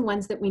genes are the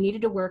ones that we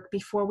needed to work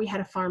before we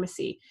had a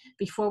pharmacy,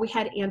 before we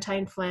had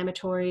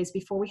anti-inflammatories,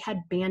 before we had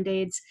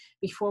Band-Aids,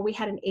 before we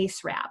had an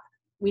ACE wrap.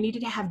 We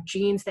needed to have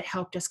genes that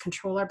helped us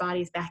control our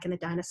bodies back in the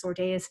dinosaur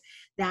days.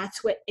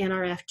 That's what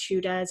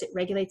Nrf2 does. It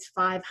regulates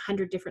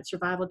 500 different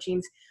survival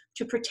genes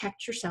to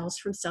protect your cells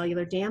from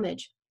cellular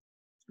damage.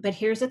 But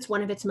here's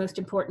one of its most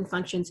important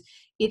functions.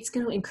 It's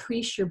going to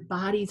increase your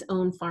body's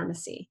own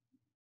pharmacy.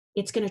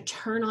 It's going to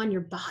turn on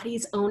your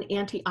body's own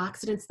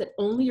antioxidants that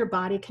only your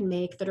body can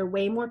make, that are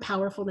way more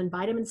powerful than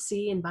vitamin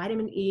C and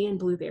vitamin E and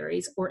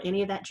blueberries or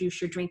any of that juice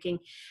you're drinking.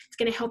 It's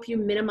going to help you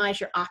minimize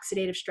your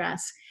oxidative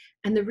stress.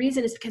 And the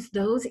reason is because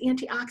those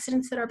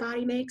antioxidants that our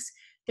body makes,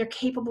 they're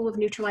capable of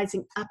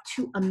neutralizing up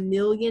to 1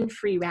 million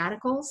free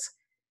radicals.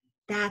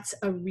 That's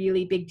a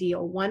really big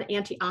deal. One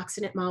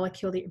antioxidant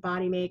molecule that your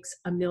body makes,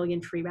 1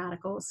 million free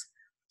radicals.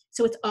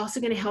 So it's also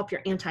going to help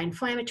your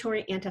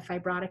anti-inflammatory,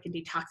 anti-fibrotic, and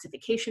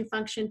detoxification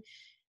function.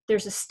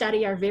 There's a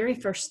study, our very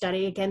first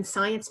study, again,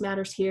 science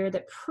matters here,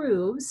 that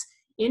proves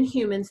in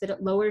humans that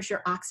it lowers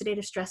your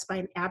oxidative stress by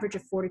an average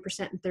of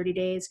 40% in 30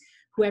 days.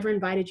 Whoever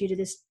invited you to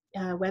this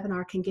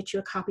webinar can get you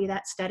a copy of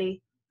that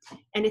study.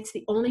 And it's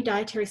the only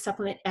dietary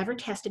supplement ever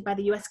tested by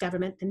the US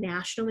government, the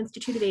National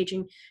Institute of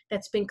Aging,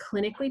 that's been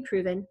clinically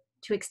proven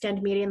to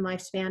extend median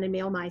lifespan in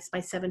male mice by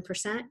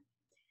 7%.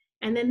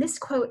 And then this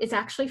quote is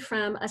actually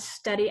from a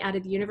study out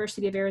of the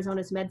University of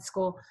Arizona's med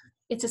school.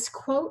 It's a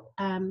quote,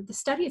 the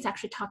study is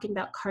actually talking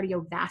about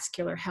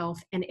cardiovascular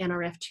health and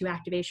Nrf2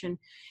 activation.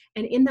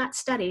 And in that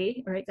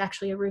study, or it's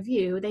actually a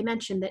review, they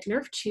mentioned that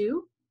Nrf2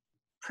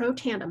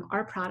 Protandim,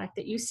 our product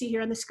that you see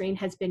here on the screen,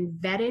 has been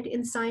vetted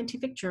in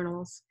scientific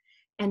journals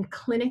and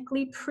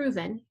clinically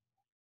proven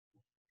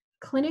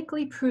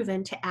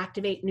to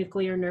activate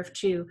nuclear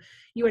Nrf2.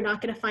 You are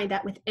not going to find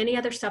that with any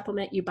other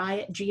supplement you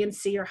buy at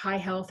GNC or High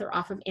Health or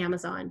off of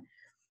Amazon.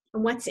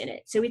 And what's in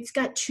it? So it's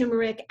got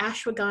turmeric,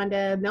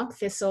 ashwagandha, milk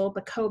thistle,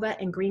 bacopa,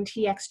 and green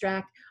tea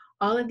extract.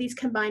 All of these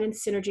combine in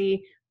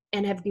synergy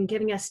and have been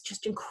giving us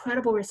just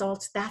incredible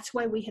results. That's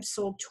why we have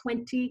sold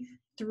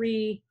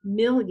 23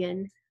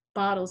 million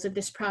bottles of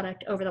this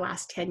product over the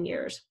last 10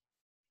 years.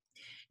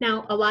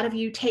 Now, a lot of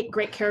you take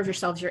great care of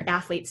yourselves, you're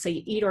athletes, so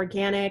you eat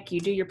organic, you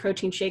do your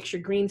protein shakes,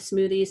 your green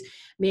smoothies,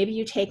 maybe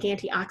you take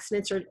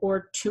antioxidants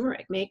or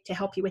turmeric make to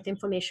help you with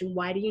inflammation.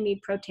 Why do you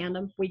need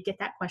Protandim? We get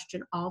that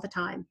question all the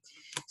time.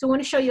 So I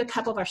want to show you a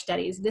couple of our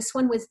studies. This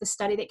one was the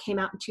study that came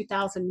out in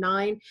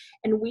 2009,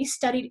 and we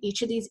studied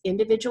each of these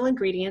individual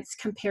ingredients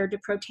compared to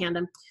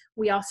Protandim.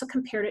 We also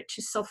compared it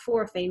to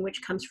sulforaphane,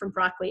 which comes from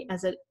broccoli,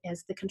 as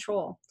the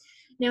control.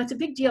 Now, it's a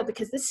big deal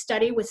because this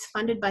study was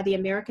funded by the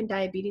American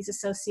Diabetes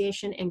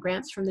Association and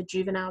grants from the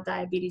Juvenile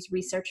Diabetes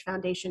Research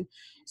Foundation.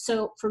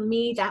 So for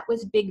me, that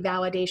was big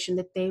validation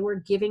that they were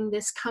giving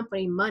this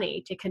company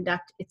money to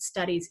conduct its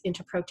studies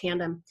into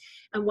Protandim.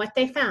 And what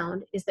they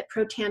found is that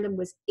Protandim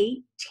was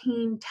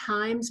 18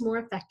 times more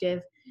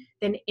effective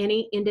than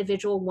any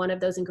individual one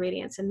of those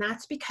ingredients. And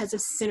that's because of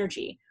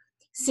synergy.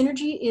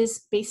 Synergy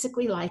is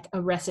basically like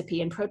a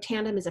recipe, and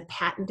Protandim is a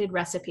patented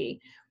recipe.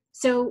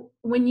 So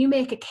when you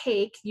make a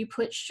cake, you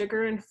put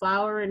sugar and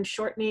flour and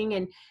shortening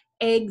and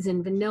eggs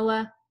and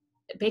vanilla,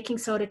 baking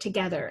soda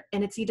together,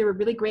 and it's either a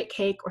really great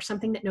cake or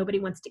something that nobody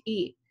wants to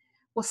eat.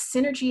 Well,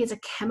 synergy is a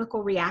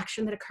chemical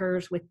reaction that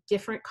occurs with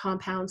different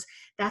compounds.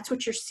 That's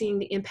what you're seeing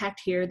the impact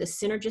here. The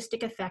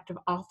synergistic effect of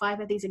all 5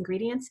 of these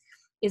ingredients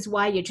is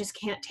why you just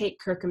can't take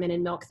curcumin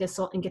and milk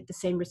thistle and get the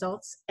same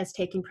results as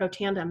taking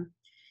Protandim.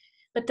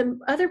 But the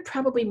other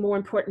probably more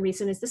important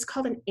reason is this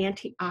called an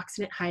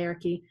antioxidant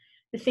hierarchy.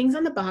 The things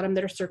on the bottom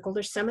that are circled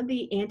are some of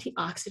the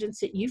antioxidants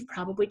that you've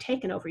probably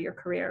taken over your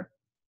career.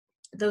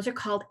 Those are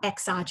called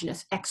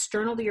exogenous,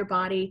 external to your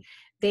body.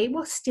 They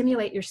will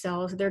stimulate your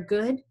cells. They're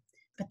good,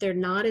 but they're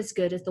not as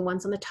good as the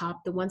ones on the top.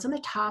 The ones on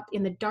the top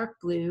in the dark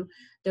blue,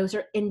 those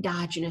are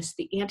endogenous,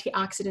 the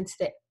antioxidants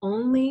that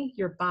only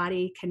your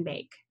body can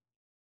make.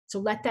 So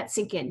let that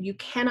sink in. You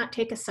cannot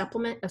take a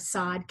supplement of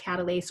SOD,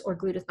 catalase, or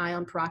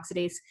glutathione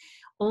peroxidase.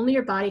 Only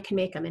your body can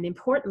make them. And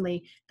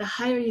importantly, the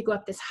higher you go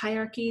up this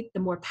hierarchy,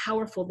 the more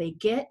powerful they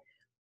get.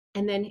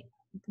 And then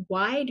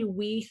why do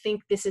we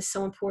think this is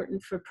so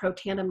important for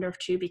Protandim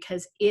NRF2?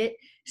 Because it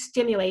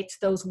stimulates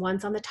those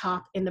ones on the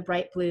top in the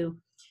bright blue.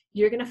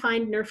 You're going to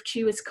find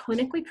NRF2 is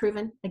clinically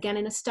proven, again,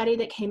 in a study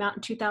that came out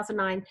in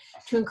 2009,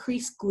 to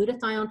increase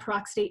glutathione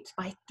peroxidase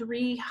by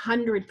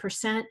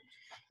 300%.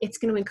 It's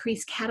going to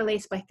increase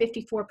catalase by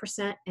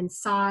 54% and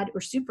SOD or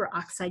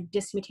superoxide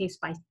dismutase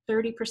by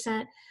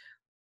 30%.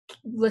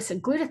 Listen,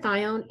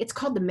 glutathione, it's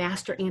called the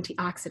master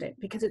antioxidant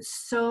because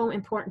it's so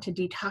important to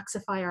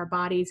detoxify our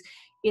bodies.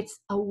 It's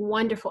a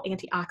wonderful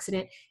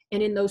antioxidant.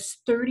 And in those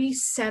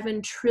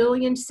 37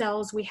 trillion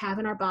cells we have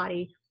in our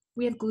body,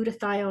 we have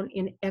glutathione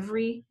in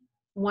every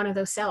one of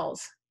those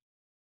cells.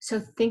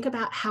 So think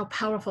about how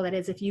powerful that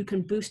is if you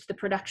can boost the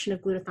production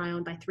of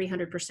glutathione by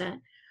 300%.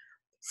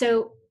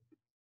 So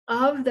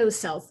of those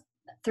cells,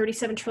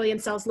 37 trillion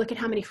cells, look at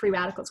how many free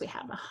radicals we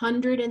have,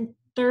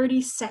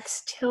 130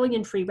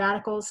 sextillion free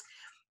radicals.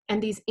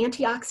 And these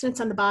antioxidants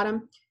on the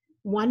bottom,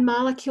 one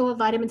molecule of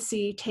vitamin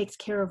C takes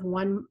care of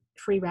one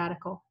free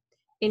radical.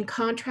 In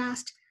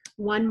contrast,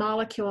 one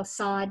molecule of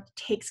SOD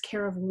takes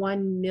care of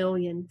 1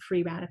 million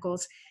free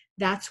radicals.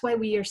 That's why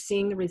we are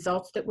seeing the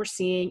results that we're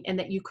seeing, and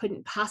that you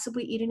couldn't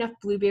possibly eat enough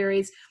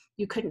blueberries.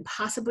 You couldn't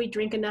possibly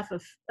drink enough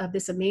of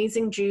this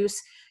amazing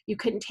juice. You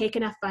couldn't take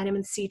enough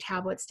vitamin C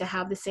tablets to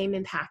have the same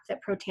impact that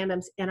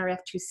Protandim's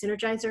NRF2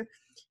 Synergizer,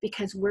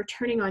 because we're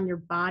turning on your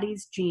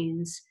body's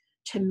genes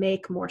to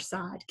make more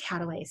SOD,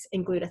 catalase,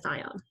 and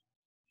glutathione.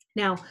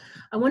 Now,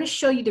 I want to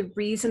show you the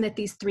reason that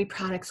these three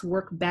products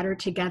work better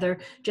together.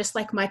 Just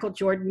like Michael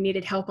Jordan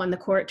needed help on the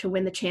court to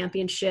win the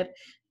championship,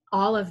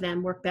 all of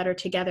them work better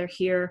together.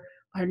 Here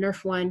are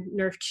NRF1,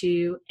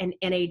 NRF2, and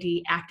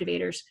NAD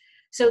activators.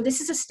 So this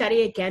is a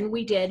study, again,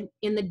 we did.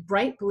 In the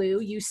bright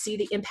blue, you see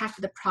the impact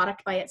of the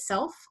product by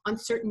itself on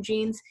certain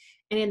genes.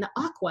 And in the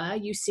aqua,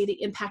 you see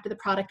the impact of the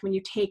product when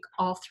you take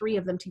all three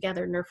of them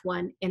together,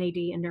 NRF1, NAD,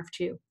 and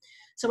NRF2.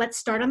 So let's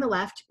start on the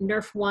left.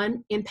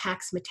 NRF1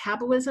 impacts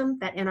metabolism,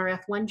 that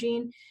NRF1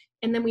 gene.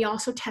 And then we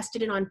also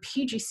tested it on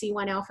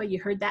PGC1 alpha. You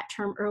heard that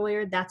term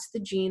earlier. That's the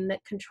gene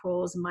that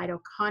controls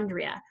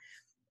mitochondria.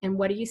 And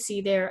what do you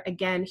see there?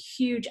 Again,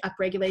 huge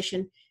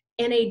upregulation.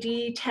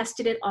 NAD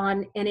tested it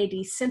on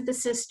NAD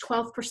synthesis,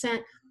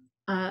 12%,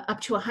 up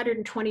to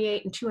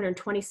 128 and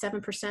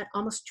 227%,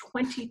 almost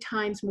 20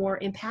 times more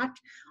impact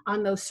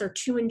on those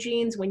sirtuin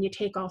genes when you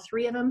take all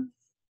three of them.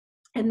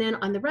 And then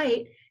on the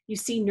right, you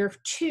see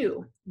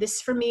NRF2.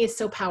 This for me is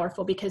so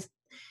powerful because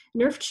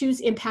NRF2's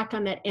impact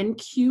on that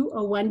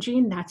NQ01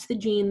 gene, that's the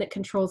gene that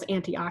controls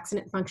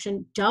antioxidant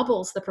function,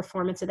 doubles the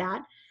performance of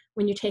that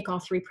when you take all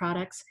three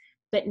products.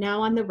 But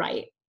now on the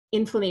right,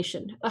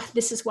 inflammation.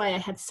 This is why I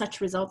had such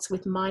results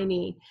with my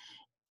knee.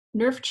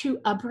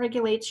 NRF2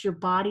 upregulates your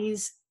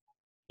body's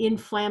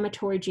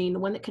inflammatory gene, the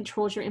one that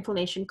controls your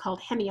inflammation,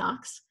 called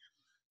hemiox,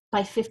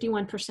 by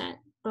 51%.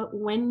 But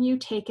when you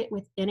take it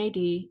with NAD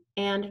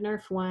and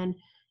NRF1,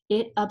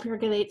 it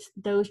upregulates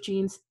those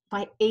genes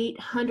by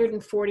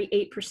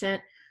 848%.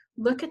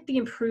 Look at the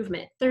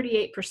improvement,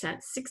 38%,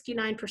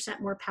 69%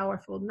 more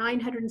powerful,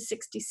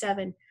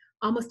 967,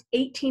 almost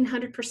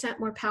 1,800%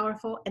 more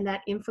powerful, and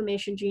that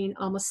inflammation gene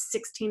almost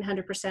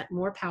 1,600%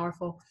 more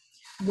powerful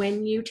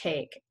when you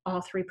take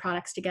all three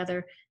products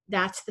together.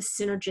 That's the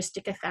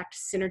synergistic effect,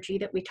 synergy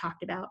that we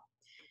talked about.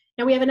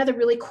 Now we have another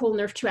really cool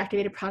NRF2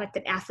 activated product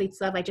that athletes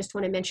love. I just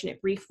want to mention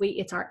it briefly.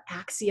 It's our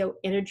Axio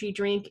energy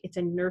drink. It's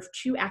a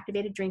NRF2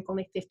 activated drink,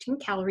 only 15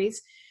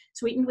 calories,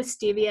 sweetened with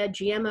stevia,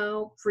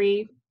 GMO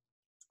free,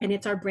 and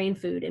it's our brain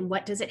food. And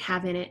what does it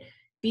have in it?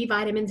 B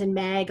vitamins and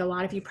mag. A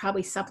lot of you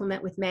probably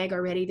supplement with mag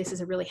already. This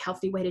is a really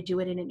healthy way to do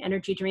it in an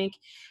energy drink.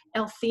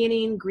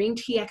 L-theanine, green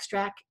tea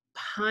extract,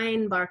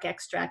 pine bark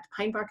extract.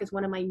 Pine bark is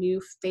one of my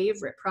new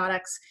favorite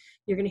products.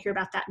 You're going to hear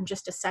about that in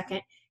just a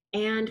second.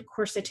 And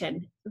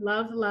quercetin.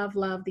 Love, love,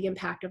 love the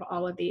impact of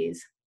all of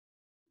these.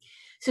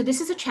 So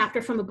this is a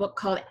chapter from a book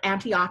called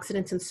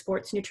Antioxidants in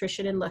Sports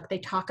Nutrition. And look, they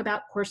talk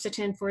about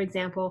quercetin, for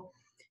example.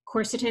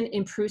 Quercetin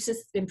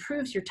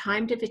improves your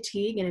time to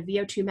fatigue in a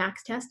VO2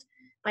 max test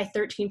by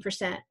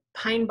 13%.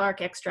 Pine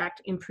bark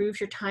extract improves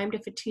your time to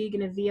fatigue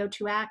in a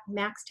VO2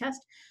 max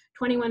test,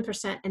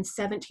 21% and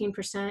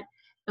 17%.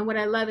 And what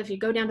I love, if you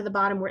go down to the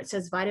bottom where it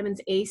says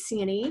vitamins A,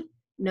 C, and E,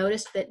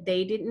 notice that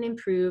they didn't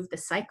improve the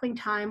cycling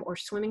time or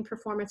swimming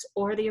performance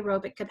or the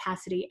aerobic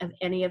capacity of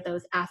any of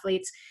those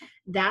athletes.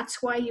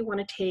 That's why you want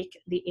to take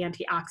the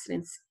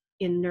antioxidants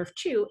in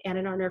NRF2 and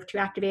in our NRF2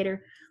 activator.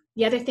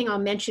 The other thing I'll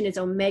mention is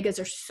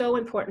omegas are so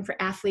important for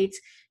athletes.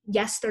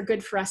 Yes, they're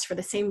good for us for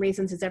the same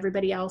reasons as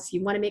everybody else.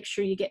 You want to make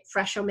sure you get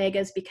fresh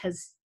omegas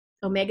because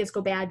omegas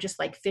go bad just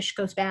like fish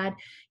goes bad.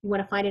 You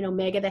want to find an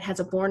omega that has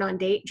a born on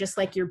date, just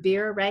like your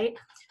beer, right?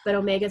 But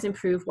omegas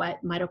improve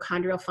what?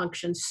 Mitochondrial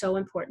function, so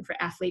important for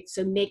athletes.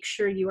 So make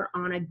sure you are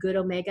on a good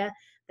omega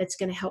that's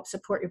going to help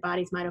support your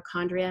body's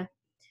mitochondria.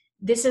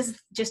 This is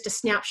just a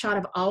snapshot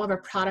of all of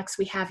our products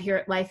we have here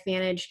at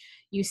LifeVantage.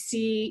 You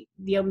see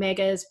the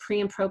omegas,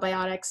 pre and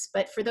probiotics,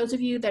 but for those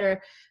of you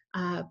that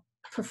are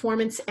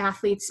performance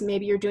athletes,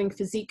 maybe you're doing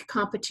physique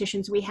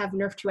competitions, we have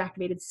NRF2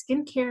 activated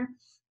skincare.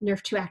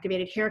 Nrf2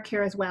 activated hair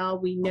care as well.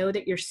 We know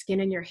that your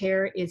skin and your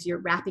hair is your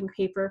wrapping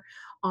paper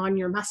on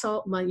your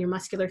your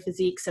muscular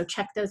physique. So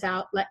check those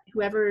out. Let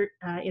whoever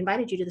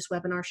invited you to this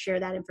webinar share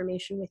that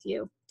information with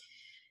you.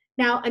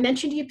 Now, I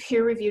mentioned to you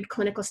peer-reviewed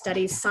clinical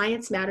studies.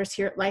 Science matters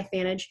here at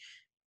LifeVantage.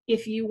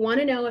 If you want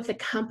to know if the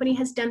company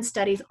has done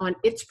studies on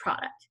its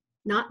product,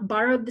 not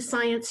borrowed the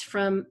science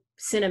from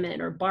cinnamon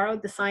or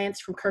borrowed the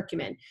science from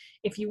curcumin,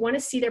 if you want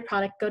to see their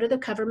product, go to the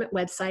government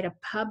website of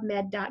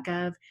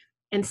pubmed.gov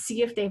and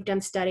see if they've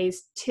done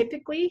studies.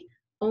 Typically,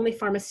 only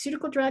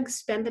pharmaceutical drugs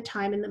spend the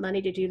time and the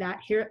money to do that.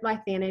 Here at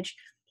LifeVantage,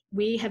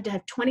 we have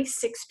had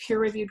 26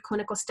 peer-reviewed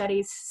clinical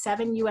studies,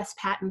 7 US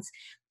patents,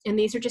 and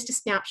these are just a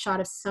snapshot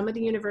of some of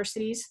the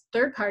universities,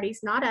 third parties,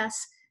 not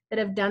us, that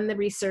have done the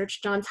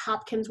research. Johns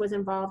Hopkins was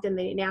involved in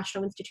the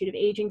National Institute of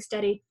Aging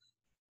study,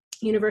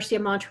 University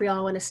of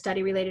Montreal in a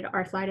study related to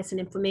arthritis and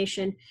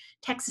inflammation.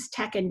 Texas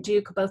Tech and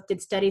Duke both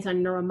did studies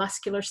on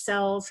neuromuscular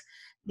cells.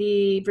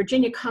 The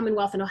Virginia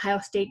Commonwealth and Ohio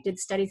State did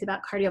studies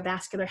about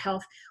cardiovascular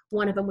health.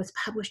 One of them was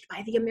published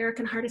by the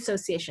American Heart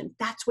Association.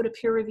 That's what a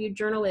peer-reviewed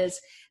journal is.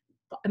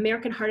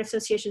 American Heart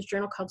Association's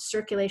journal called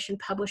Circulation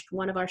published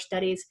one of our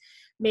studies.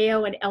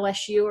 Mayo and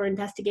LSU are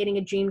investigating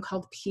a gene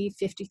called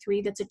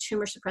P53 that's a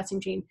tumor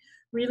suppressing gene.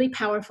 Really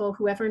powerful.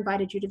 Whoever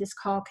invited you to this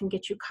call can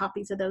get you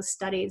copies of those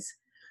studies.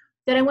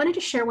 Then I wanted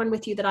to share one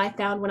with you that I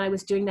found when I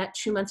was doing that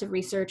 2 months of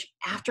research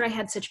after I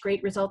had such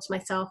great results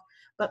myself,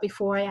 but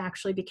before I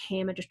actually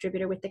became a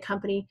distributor with the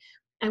company.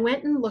 I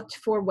went and looked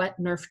for what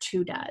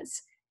Nrf2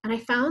 does. And I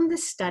found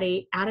this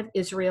study out of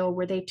Israel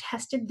where they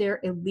tested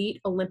their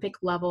elite Olympic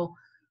level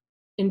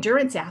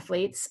endurance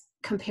athletes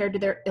compared to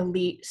their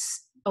elite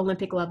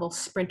Olympic level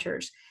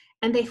sprinters.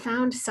 And they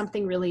found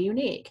something really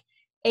unique.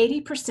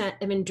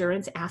 80% of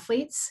endurance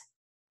athletes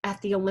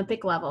at the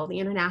Olympic level, the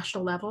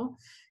international level,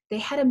 they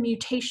had a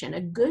mutation,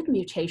 a good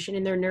mutation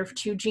in their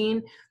Nrf2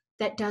 gene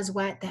that does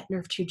what? That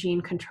Nrf2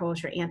 gene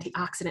controls your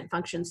antioxidant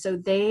function. So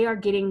they are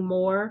getting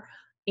more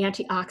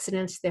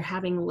antioxidants. They're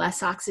having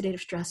less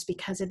oxidative stress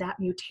because of that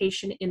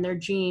mutation in their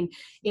gene.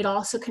 It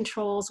also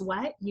controls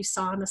what you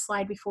saw on the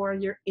slide before,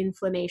 your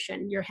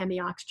inflammation, your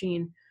hemiox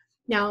gene.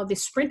 Now the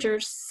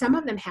sprinters, some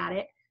of them had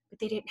it, but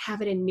they didn't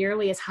have it in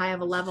nearly as high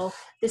of a level.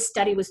 This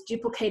study was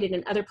duplicated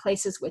in other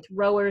places with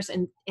rowers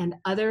and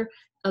other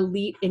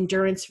elite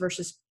endurance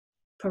versus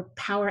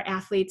power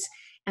athletes,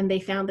 and they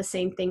found the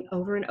same thing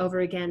over and over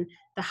again.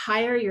 The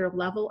higher your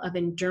level of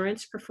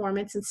endurance,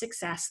 performance, and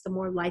success, the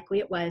more likely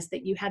it was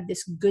that you had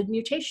this good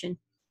mutation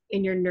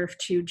in your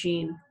Nrf2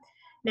 gene.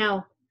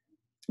 Now,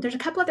 there's a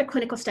couple other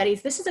clinical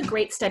studies. This is a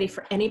great study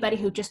for anybody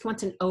who just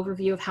wants an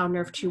overview of how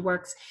Nrf2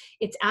 works.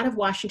 It's out of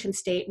Washington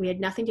State. We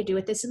had nothing to do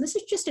with this, and this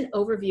is just an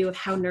overview of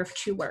how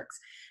Nrf2 works.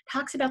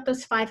 Talks about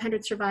those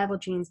 500 survival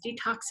genes,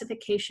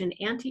 detoxification,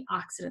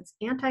 antioxidants,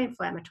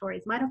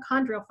 anti-inflammatories,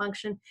 mitochondrial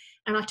function,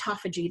 and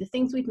autophagy, the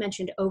things we've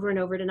mentioned over and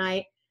over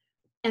tonight.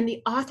 And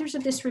the authors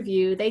of this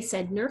review, they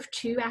said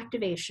Nrf2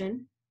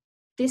 activation,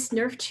 this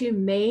Nrf2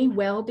 may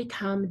well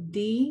become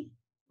the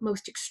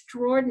most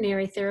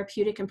extraordinary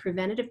therapeutic and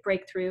preventative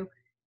breakthrough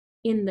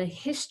in the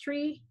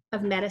history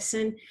of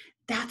medicine.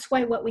 That's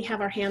why what we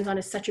have our hands on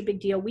is such a big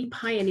deal. We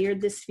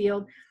pioneered this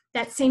field.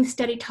 That same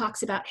study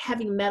talks about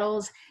heavy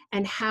metals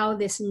and how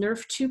this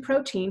Nrf2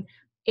 protein,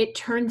 it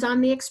turns on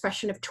the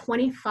expression of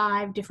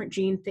 25 different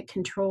genes that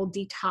control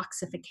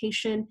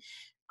detoxification.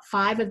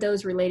 5 of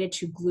those related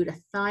to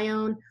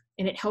glutathione,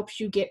 and it helps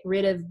you get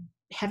rid of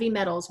heavy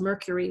metals,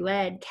 mercury,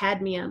 lead,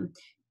 cadmium,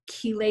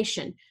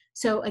 chelation.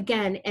 So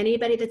again,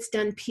 anybody that's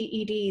done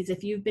PEDs,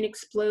 if you've been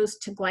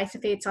exposed to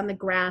glyphosates on the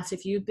grass,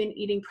 if you've been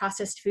eating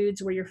processed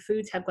foods where your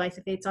foods have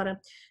glyphosates on them,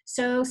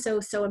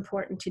 so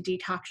important to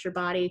detox your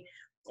body.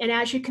 And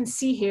as you can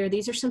see here,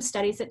 these are some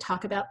studies that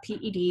talk about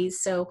PEDs.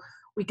 So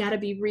we got to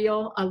be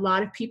real. A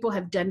lot of people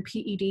have done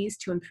PEDs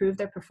to improve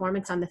their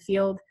performance on the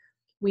field.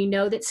 We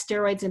know that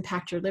steroids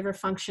impact your liver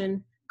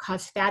function,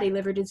 cause fatty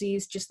liver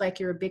disease, just like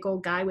you're a big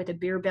old guy with a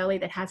beer belly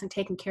that hasn't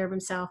taken care of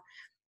himself.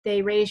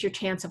 They raise your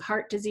chance of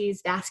heart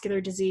disease, vascular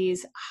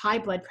disease, high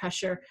blood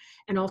pressure,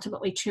 and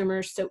ultimately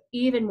tumors. So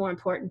even more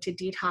important to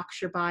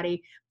detox your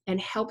body and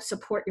help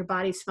support your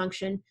body's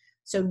function.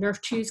 So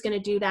Nrf2 is going to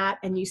do that.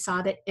 And you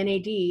saw that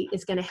NAD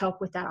is going to help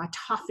with that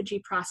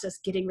autophagy process,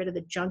 getting rid of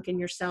the junk in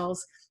your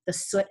cells, the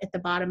soot at the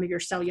bottom of your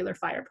cellular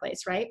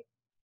fireplace, right?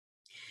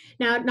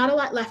 Now, not a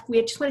lot left.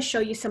 We just want to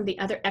show you some of the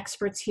other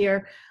experts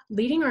here.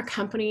 Leading our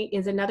company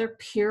is another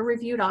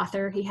peer-reviewed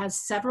author. He has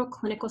several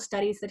clinical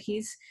studies that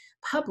he's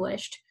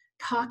published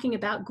talking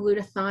about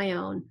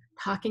glutathione,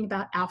 talking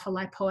about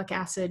alpha-lipoic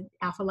acid,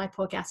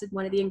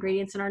 one of the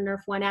ingredients in our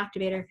NRF1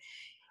 activator.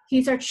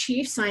 He's our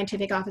chief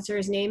scientific officer.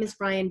 His name is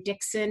Brian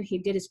Dixon. He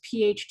did his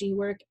PhD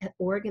work at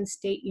Oregon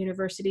State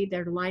University,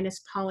 their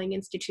Linus Pauling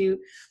Institute.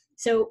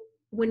 So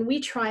when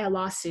we try a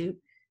lawsuit,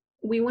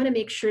 we want to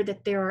make sure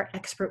that there are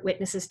expert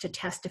witnesses to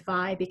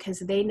testify because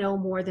they know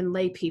more than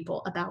lay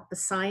people about the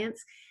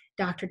science.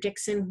 Dr.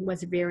 Dixon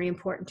was very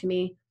important to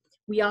me.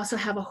 We also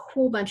have a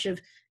whole bunch of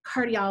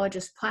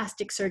cardiologists,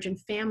 plastic surgeon,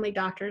 family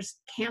doctors,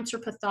 cancer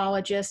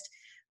pathologists,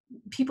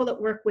 people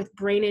that work with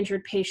brain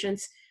injured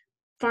patients.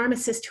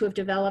 pharmacists who have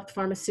developed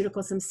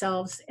pharmaceuticals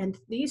themselves. And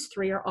these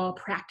three are all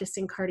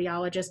practicing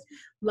cardiologists.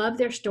 Love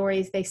their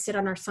stories. They sit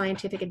on our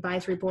scientific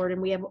advisory board,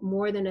 and we have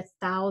more than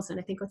 1,000,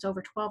 I think it's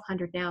over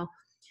 1,200 now,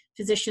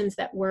 physicians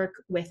that work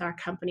with our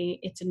company.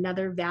 It's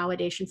another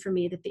validation for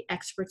me that the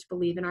experts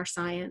believe in our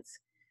science.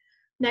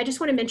 Now, I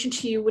just want to mention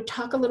to you, we'll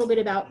talk a little bit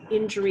about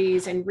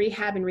injuries and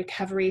rehab and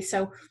recovery.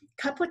 So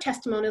a couple of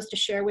testimonials to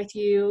share with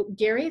you.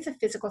 Gary is a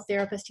physical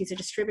therapist. He's a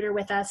distributor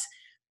with us,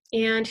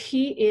 and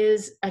he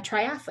is a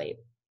triathlete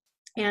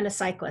and a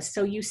cyclist.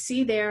 So you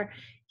see there,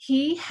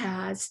 he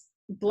has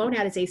blown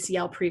out his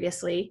ACL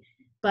previously,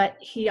 but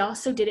he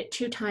also did it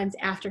 2 times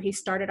after he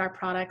started our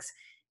products.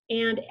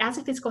 And as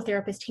a physical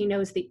therapist, he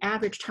knows the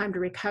average time to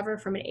recover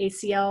from an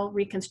ACL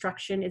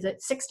reconstruction is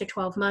at 6 to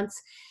 12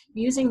 months.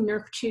 Using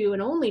Nrf2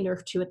 and only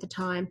Nrf2 at the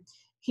time,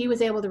 he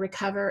was able to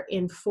recover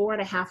in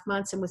 4.5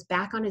 months and was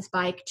back on his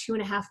bike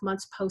 2.5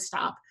 months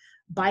post-op,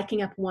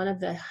 biking up one of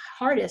the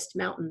hardest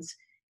mountains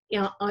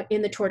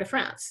in the Tour de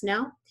France.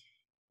 Now,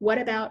 what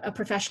about a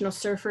professional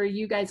surfer?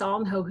 You guys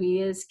all know who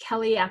he is.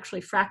 Kelly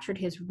actually fractured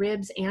his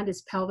ribs and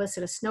his pelvis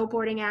in a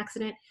snowboarding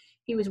accident.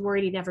 He was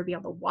worried he'd never be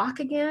able to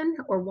walk again,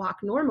 or walk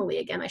normally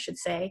again, I should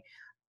say.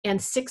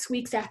 And 6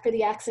 weeks after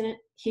the accident,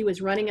 he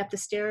was running up the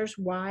stairs.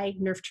 Why?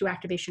 Nrf2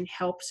 activation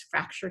helps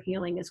fracture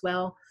healing as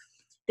well.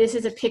 This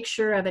is a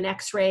picture of an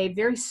x-ray,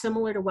 very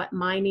similar to what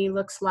my knee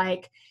looks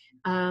like,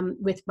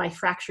 with my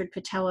fractured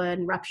patella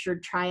and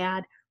ruptured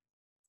triad.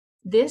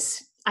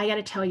 This, I got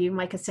to tell you,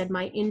 like I said,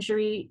 my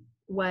injury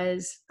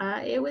was,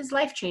 it was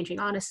life-changing,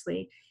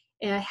 honestly.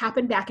 It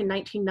happened back in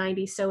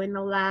 1990. So in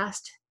the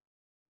last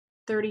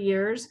 30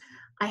 years,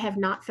 I have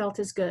not felt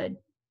as good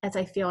as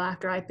I feel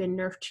after I've been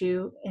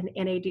Nrf2 and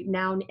NAD.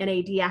 Now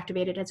NAD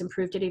activated has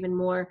improved it even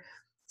more.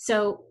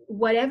 So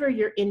whatever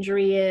your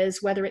injury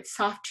is, whether it's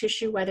soft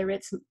tissue, whether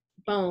it's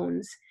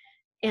bones,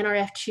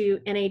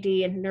 Nrf2,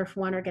 NAD, and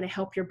Nrf1 are going to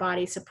help your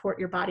body, support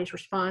your body's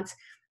response.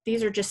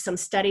 These are just some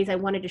studies I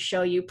wanted to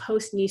show you.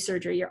 Post-knee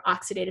surgery, your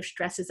oxidative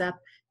stress is up,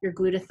 your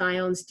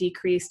glutathione's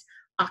decreased,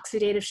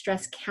 oxidative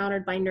stress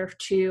countered by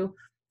Nrf2.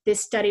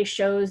 This study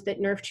shows that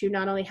Nrf2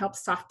 not only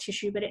helps soft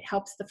tissue, but it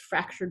helps the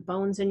fractured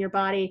bones in your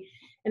body.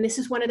 And this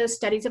is one of those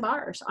studies of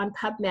ours on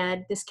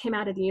PubMed. This came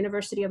out of the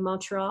University of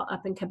Montreal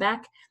up in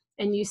Quebec.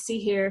 And you see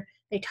here,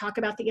 they talk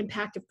about the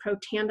impact of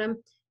Protandim,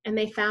 and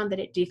they found that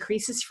it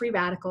decreases free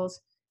radicals.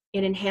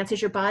 It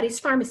enhances your body's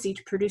pharmacy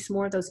to produce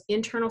more of those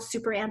internal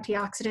super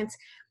antioxidants,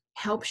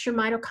 helps your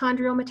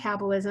mitochondrial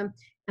metabolism.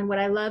 And what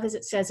I love is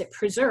it says it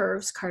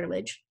preserves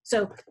cartilage.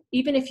 So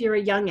even if you're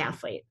a young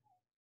athlete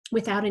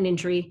without an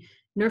injury,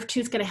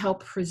 Nrf2 is going to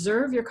help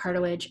preserve your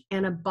cartilage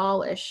and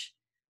abolish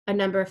a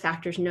number of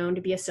factors known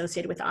to be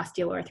associated with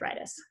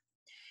osteoarthritis.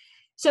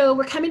 So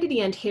we're coming to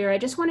the end here. I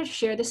just wanted to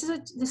share, this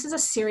is a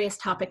serious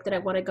topic that I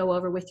want to go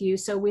over with you.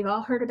 So we've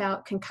all heard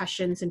about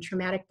concussions and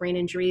traumatic brain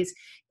injuries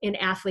in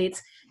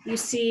athletes. You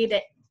see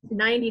that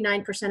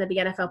 99% of the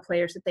NFL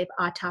players that they've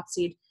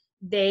autopsied,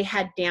 they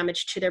had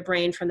damage to their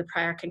brain from the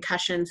prior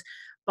concussions.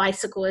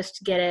 Bicyclists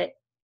get it.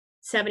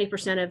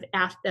 70%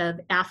 of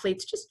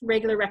athletes, just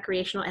regular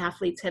recreational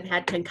athletes, have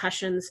had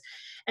concussions.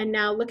 And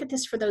now look at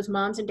this for those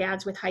moms and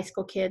dads with high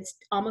school kids.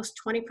 Almost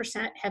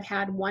 20% have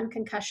had one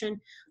concussion.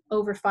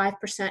 Over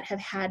 5% have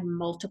had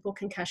multiple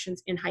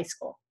concussions in high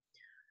school.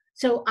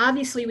 So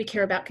obviously we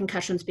care about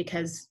concussions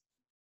because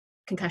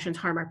concussions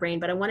harm our brain,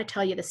 but I want to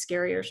tell you the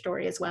scarier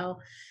story as well.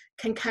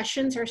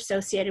 Concussions are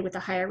associated with a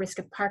higher risk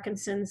of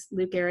Parkinson's,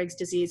 Lou Gehrig's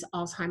disease,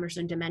 Alzheimer's,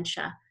 and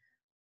dementia.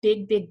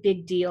 Big, big,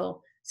 big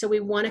deal. So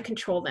we want to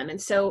control them.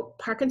 And so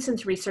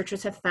Parkinson's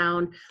researchers have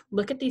found,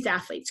 look at these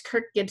athletes,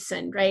 Kirk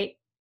Gibson, right?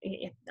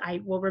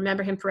 I will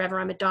remember him forever.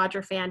 I'm a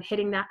Dodger fan,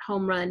 hitting that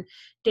home run.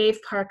 Dave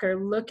Parker,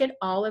 look at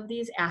all of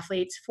these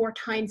athletes, 4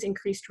 times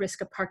increased risk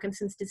of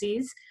Parkinson's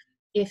disease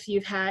if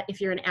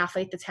you're an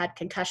athlete that's had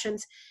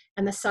concussions.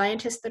 And the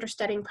scientists that are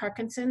studying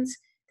Parkinson's,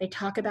 they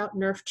talk about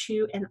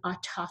Nrf2 and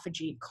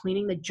autophagy,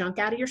 cleaning the junk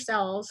out of your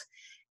cells.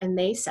 And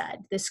they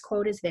said, this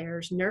quote is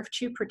theirs,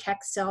 Nrf2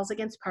 protects cells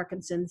against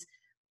Parkinson's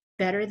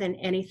better than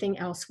anything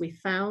else we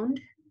found.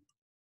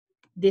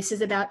 This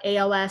is about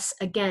ALS,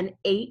 again,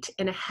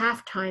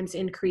 8.5 times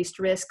increased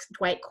risk.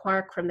 Dwight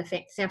Clark from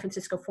the San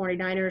Francisco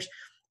 49ers,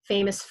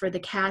 famous for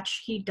the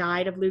catch, he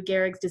died of Lou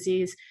Gehrig's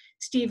disease.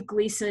 Steve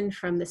Gleason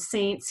from the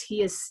Saints,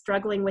 he is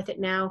struggling with it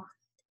now.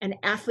 An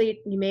athlete,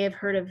 you may have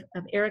heard of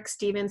Eric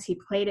Stevens, he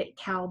played at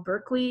Cal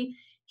Berkeley.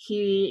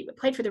 He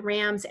played for the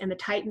Rams and the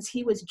Titans.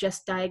 He was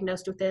just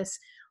diagnosed with this.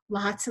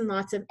 Lots and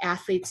lots of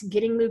athletes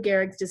getting Lou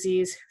Gehrig's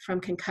disease from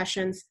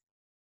concussions.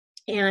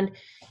 And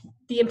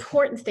the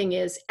important thing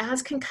is,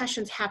 as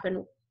concussions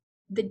happen,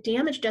 the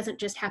damage doesn't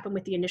just happen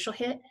with the initial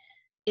hit.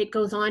 It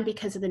goes on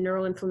because of the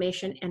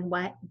neuroinflammation and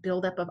what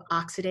buildup of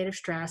oxidative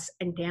stress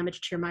and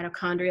damage to your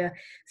mitochondria.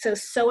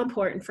 So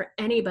important for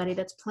anybody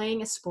that's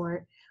playing a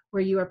sport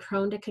where you are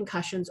prone to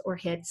concussions or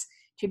hits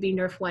to be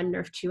Nrf1,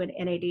 Nrf2, and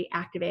NAD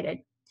activated.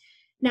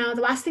 Now,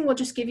 the last thing we'll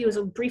just give you is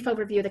a brief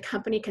overview of the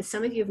company, because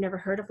some of you have never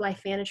heard of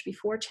LifeVantage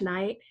before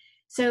tonight.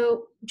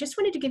 So just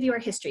wanted to give you our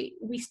history.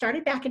 We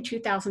started back in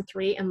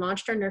 2003 and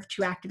launched our Nrf2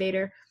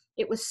 activator.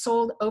 It was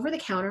sold over the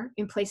counter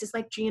in places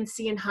like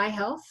GNC and High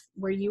Health,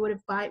 where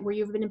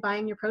you've been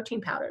buying your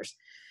protein powders.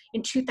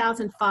 In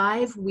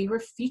 2005, we were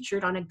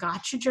featured on a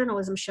gotcha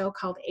journalism show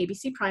called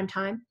ABC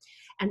Primetime.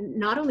 And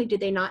not only did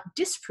they not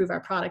disprove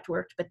our product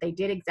worked, but they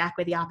did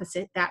exactly the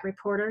opposite. That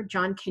reporter,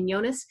 John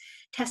Quinones,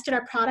 tested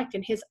our product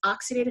and his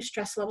oxidative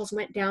stress levels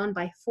went down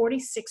by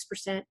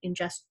 46% in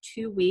just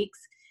 2 weeks.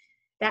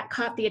 That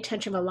caught the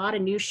attention of a lot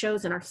of news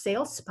shows, and our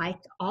sales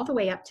spiked all the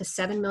way up to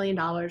 $7 million.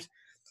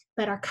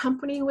 But our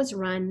company was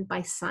run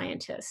by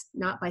scientists,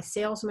 not by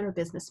salesmen or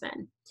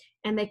businessmen.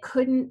 And they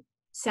couldn't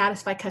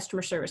satisfy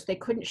customer service. They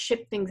couldn't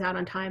ship things out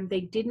on time.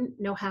 They didn't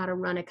know how to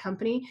run a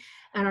company.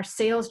 And our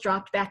sales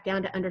dropped back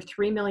down to under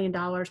 $3 million.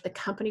 The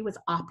company was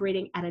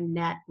operating at a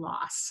net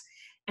loss.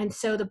 And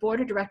so the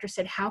board of directors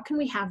said, how can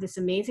we have this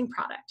amazing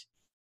product,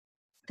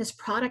 this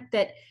product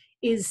that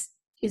is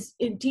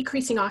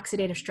decreasing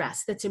oxidative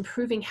stress, that's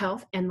improving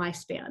health and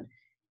lifespan,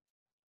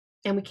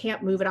 and we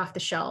can't move it off the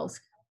shelves?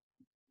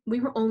 We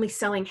were only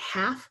selling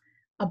half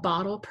a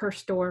bottle per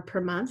store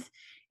per month.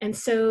 And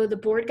so the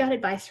board got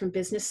advice from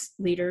business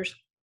leaders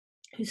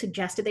who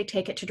suggested they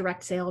take it to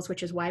direct sales,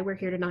 which is why we're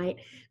here tonight,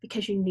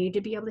 because you need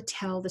to be able to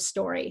tell the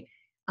story.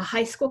 A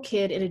high school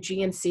kid in a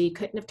GNC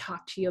couldn't have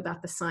talked to you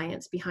about the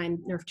science behind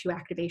Nrf2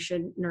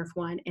 activation,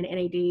 NRF1 and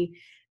NAD.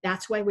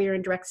 That's why we were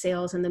in direct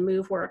sales, and the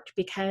move worked,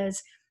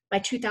 because by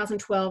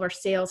 2012, our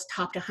sales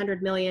topped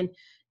 100 million.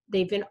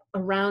 They've been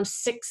around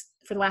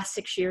for the last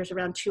 6 years,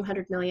 around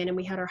 200 million. And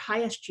we had our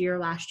highest year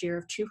last year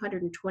of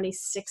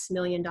 $226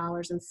 million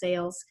in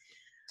sales.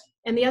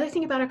 And the other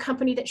thing about our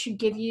company that should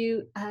give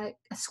you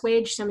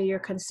assuage some of your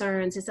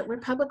concerns is that we're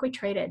publicly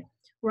traded.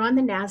 We're on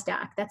the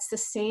NASDAQ. That's the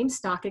same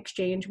stock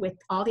exchange with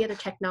all the other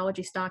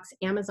technology stocks,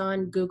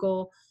 Amazon,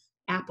 Google,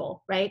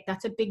 Apple, right?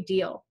 That's a big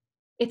deal.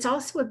 It's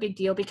also a big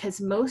deal because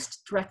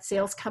most direct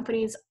sales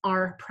companies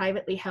are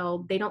privately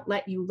held. They don't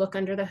let you look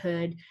under the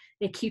hood.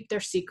 They keep their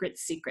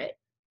secrets secret.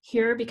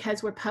 Here,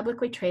 because we're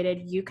publicly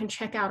traded, you can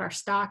check out our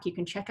stock, you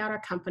can check out our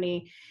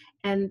company,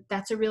 and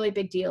that's a really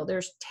big deal.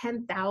 There's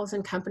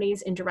 10,000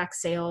 companies in direct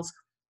sales.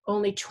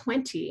 Only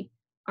 20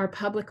 are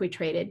publicly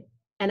traded.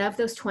 And of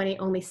those 20,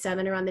 only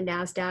 7 are on the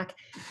NASDAQ.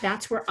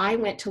 That's where I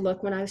went to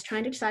look when I was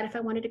trying to decide if I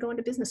wanted to go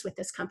into business with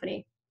this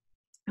company.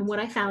 And what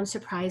I found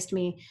surprised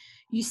me.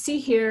 You see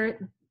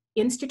here,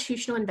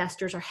 institutional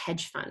investors are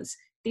hedge funds.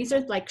 These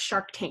are like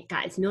Shark Tank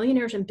guys,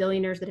 millionaires and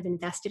billionaires that have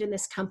invested in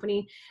this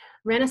company.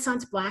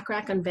 Renaissance,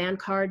 BlackRock, and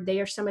Vanguard,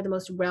 they are some of the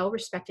most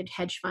well-respected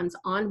hedge funds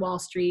on Wall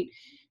Street.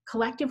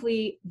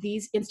 Collectively,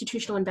 these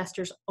institutional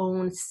investors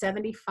own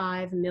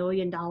 $75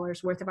 million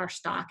worth of our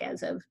stock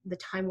as of the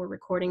time we're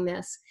recording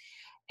this.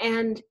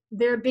 And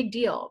they're a big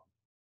deal.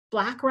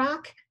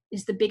 BlackRock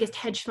is the biggest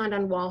hedge fund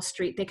on Wall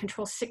Street. They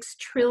control $6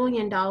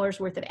 trillion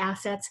worth of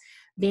assets.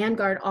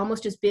 Vanguard,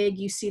 almost as big.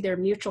 You see their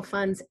mutual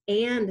funds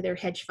and their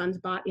hedge funds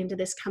bought into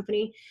this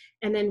company.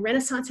 And then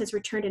Renaissance has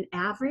returned an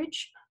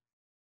average,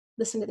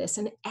 listen to this,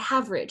 an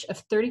average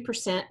of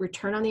 30%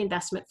 return on the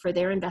investment for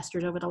their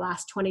investors over the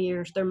last 20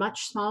 years. They're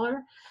much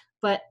smaller,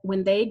 but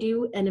when they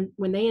do, and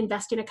when they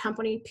invest in a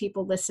company,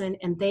 people listen,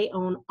 and they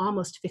own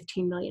almost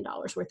 $15 million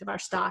worth of our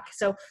stock.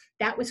 So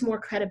that was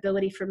more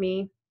credibility for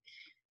me.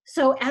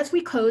 So as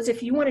we close,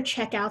 if you want to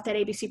check out that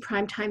ABC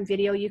Primetime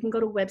video, you can go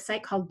to a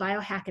website called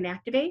Biohack and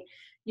Activate.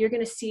 You're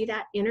going to see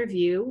that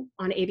interview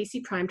on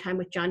ABC Primetime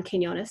with John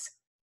Quinones.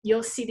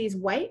 You'll see these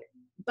white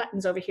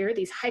buttons over here,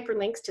 these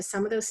hyperlinks to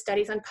some of those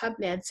studies on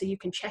PubMed, so you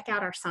can check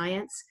out our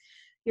science.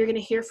 You're going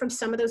to hear from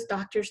some of those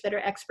doctors that are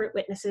expert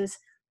witnesses,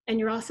 and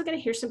you're also going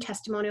to hear some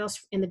testimonials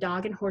in the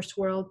dog and horse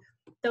world.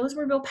 Those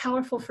were real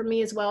powerful for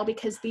me as well,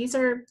 because these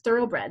are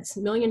thoroughbreds,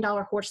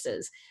 million-dollar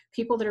horses,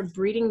 people that are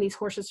breeding these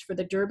horses for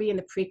the Derby and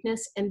the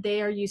Preakness, and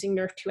they are using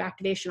Nrf2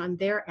 activation on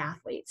their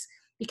athletes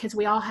because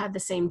we all have the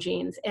same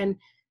genes. And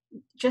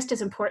just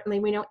as importantly,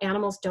 we know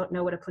animals don't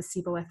know what a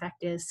placebo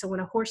effect is. So when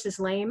a horse is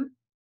lame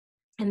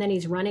and then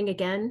he's running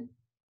again,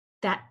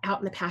 that out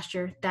in the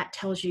pasture, that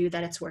tells you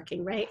that it's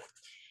working, right?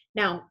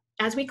 Now,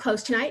 as we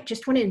close tonight,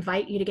 just want to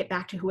invite you to get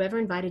back to whoever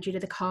invited you to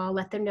the call.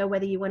 Let them know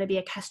whether you want to be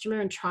a customer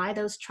and try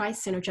those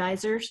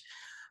Tri-Synergizers.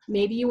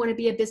 Maybe you want to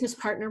be a business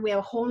partner. We have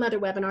a whole nother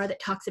webinar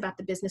that talks about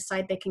the business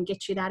side that can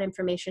get you that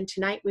information.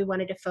 Tonight, we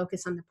wanted to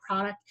focus on the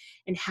product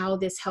and how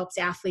this helps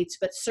athletes,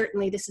 but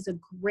certainly this is a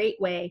great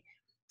way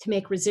to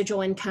make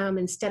residual income.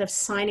 Instead of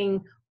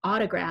signing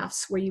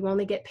autographs where you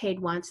only get paid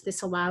once,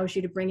 this allows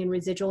you to bring in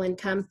residual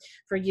income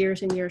for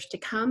years and years to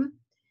come.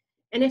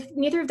 And if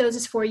neither of those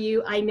is for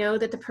you, I know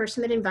that the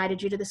person that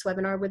invited you to this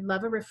webinar would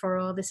love a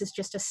referral. This is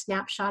just a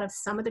snapshot of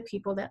some of the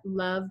people that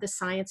love the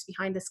science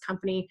behind this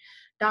company: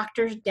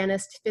 doctors,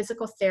 dentists,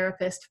 physical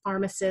therapists,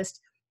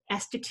 pharmacists,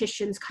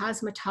 estheticians,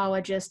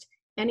 cosmetologists,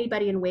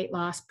 anybody in weight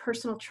loss,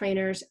 personal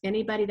trainers,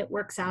 anybody that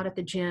works out at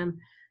the gym,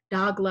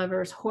 dog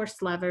lovers,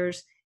 horse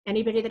lovers,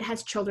 anybody that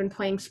has children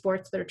playing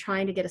sports that are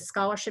trying to get a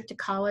scholarship to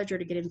college or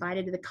to get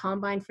invited to the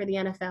combine for the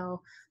NFL,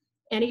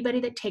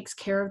 anybody that takes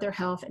care of their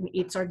health and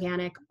eats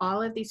organic.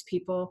 All of these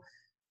people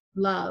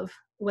love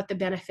what the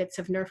benefits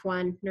of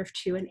NRF1,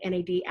 NRF2, and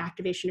NAD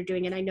activation are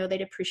doing, and I know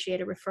they'd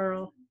appreciate a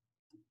referral.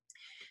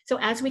 So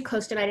as we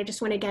close tonight, I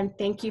just want to again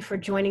thank you for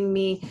joining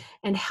me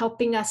and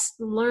helping us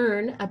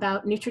learn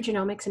about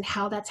nutrigenomics and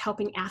how that's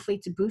helping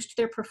athletes boost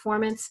their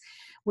performance.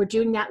 We're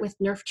doing that with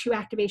Nrf2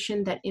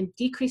 activation that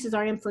decreases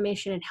our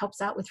inflammation and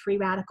helps out with free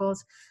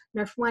radicals.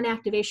 Nrf1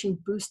 activation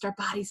boosts our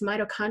body's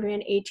mitochondria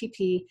and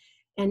ATP,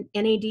 and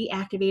NAD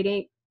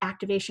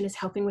activation is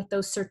helping with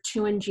those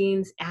sirtuin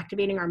genes,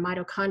 activating our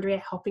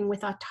mitochondria, helping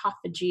with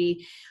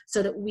autophagy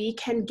so that we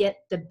can get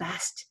the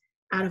best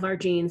out of our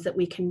genes, that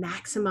we can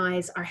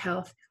maximize our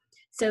health.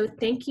 So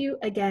thank you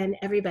again,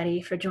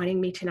 everybody, for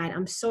joining me tonight.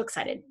 I'm so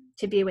excited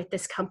to be with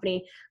this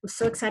company. I'm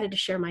so excited to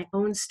share my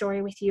own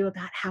story with you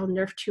about how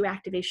Nrf2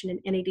 activation and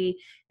NAD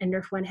and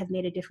Nrf1 have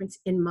made a difference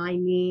in my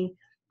knee.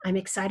 I'm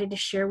excited to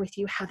share with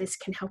you how this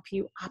can help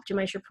you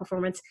optimize your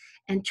performance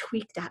and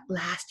tweak that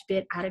last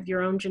bit out of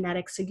your own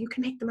genetics so you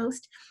can make the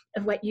most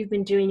of what you've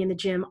been doing in the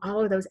gym,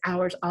 all of those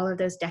hours, all of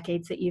those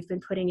decades that you've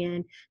been putting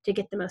in to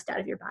get the most out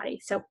of your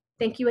body. So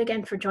thank you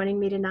again for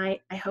joining me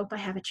tonight. I hope I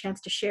have a chance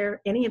to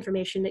share any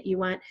information that you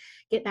want.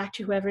 Get back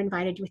to whoever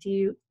invited you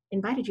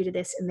to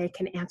this, and they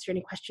can answer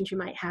any questions you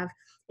might have.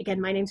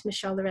 Again, my name's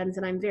Michelle Lorenz,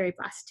 and I'm very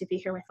blessed to be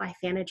here with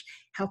LifeVantage,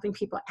 helping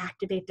people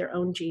activate their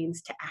own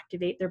genes to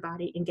activate their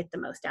body and get the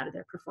most out of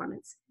their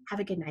performance.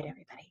 Have a good night,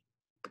 everybody.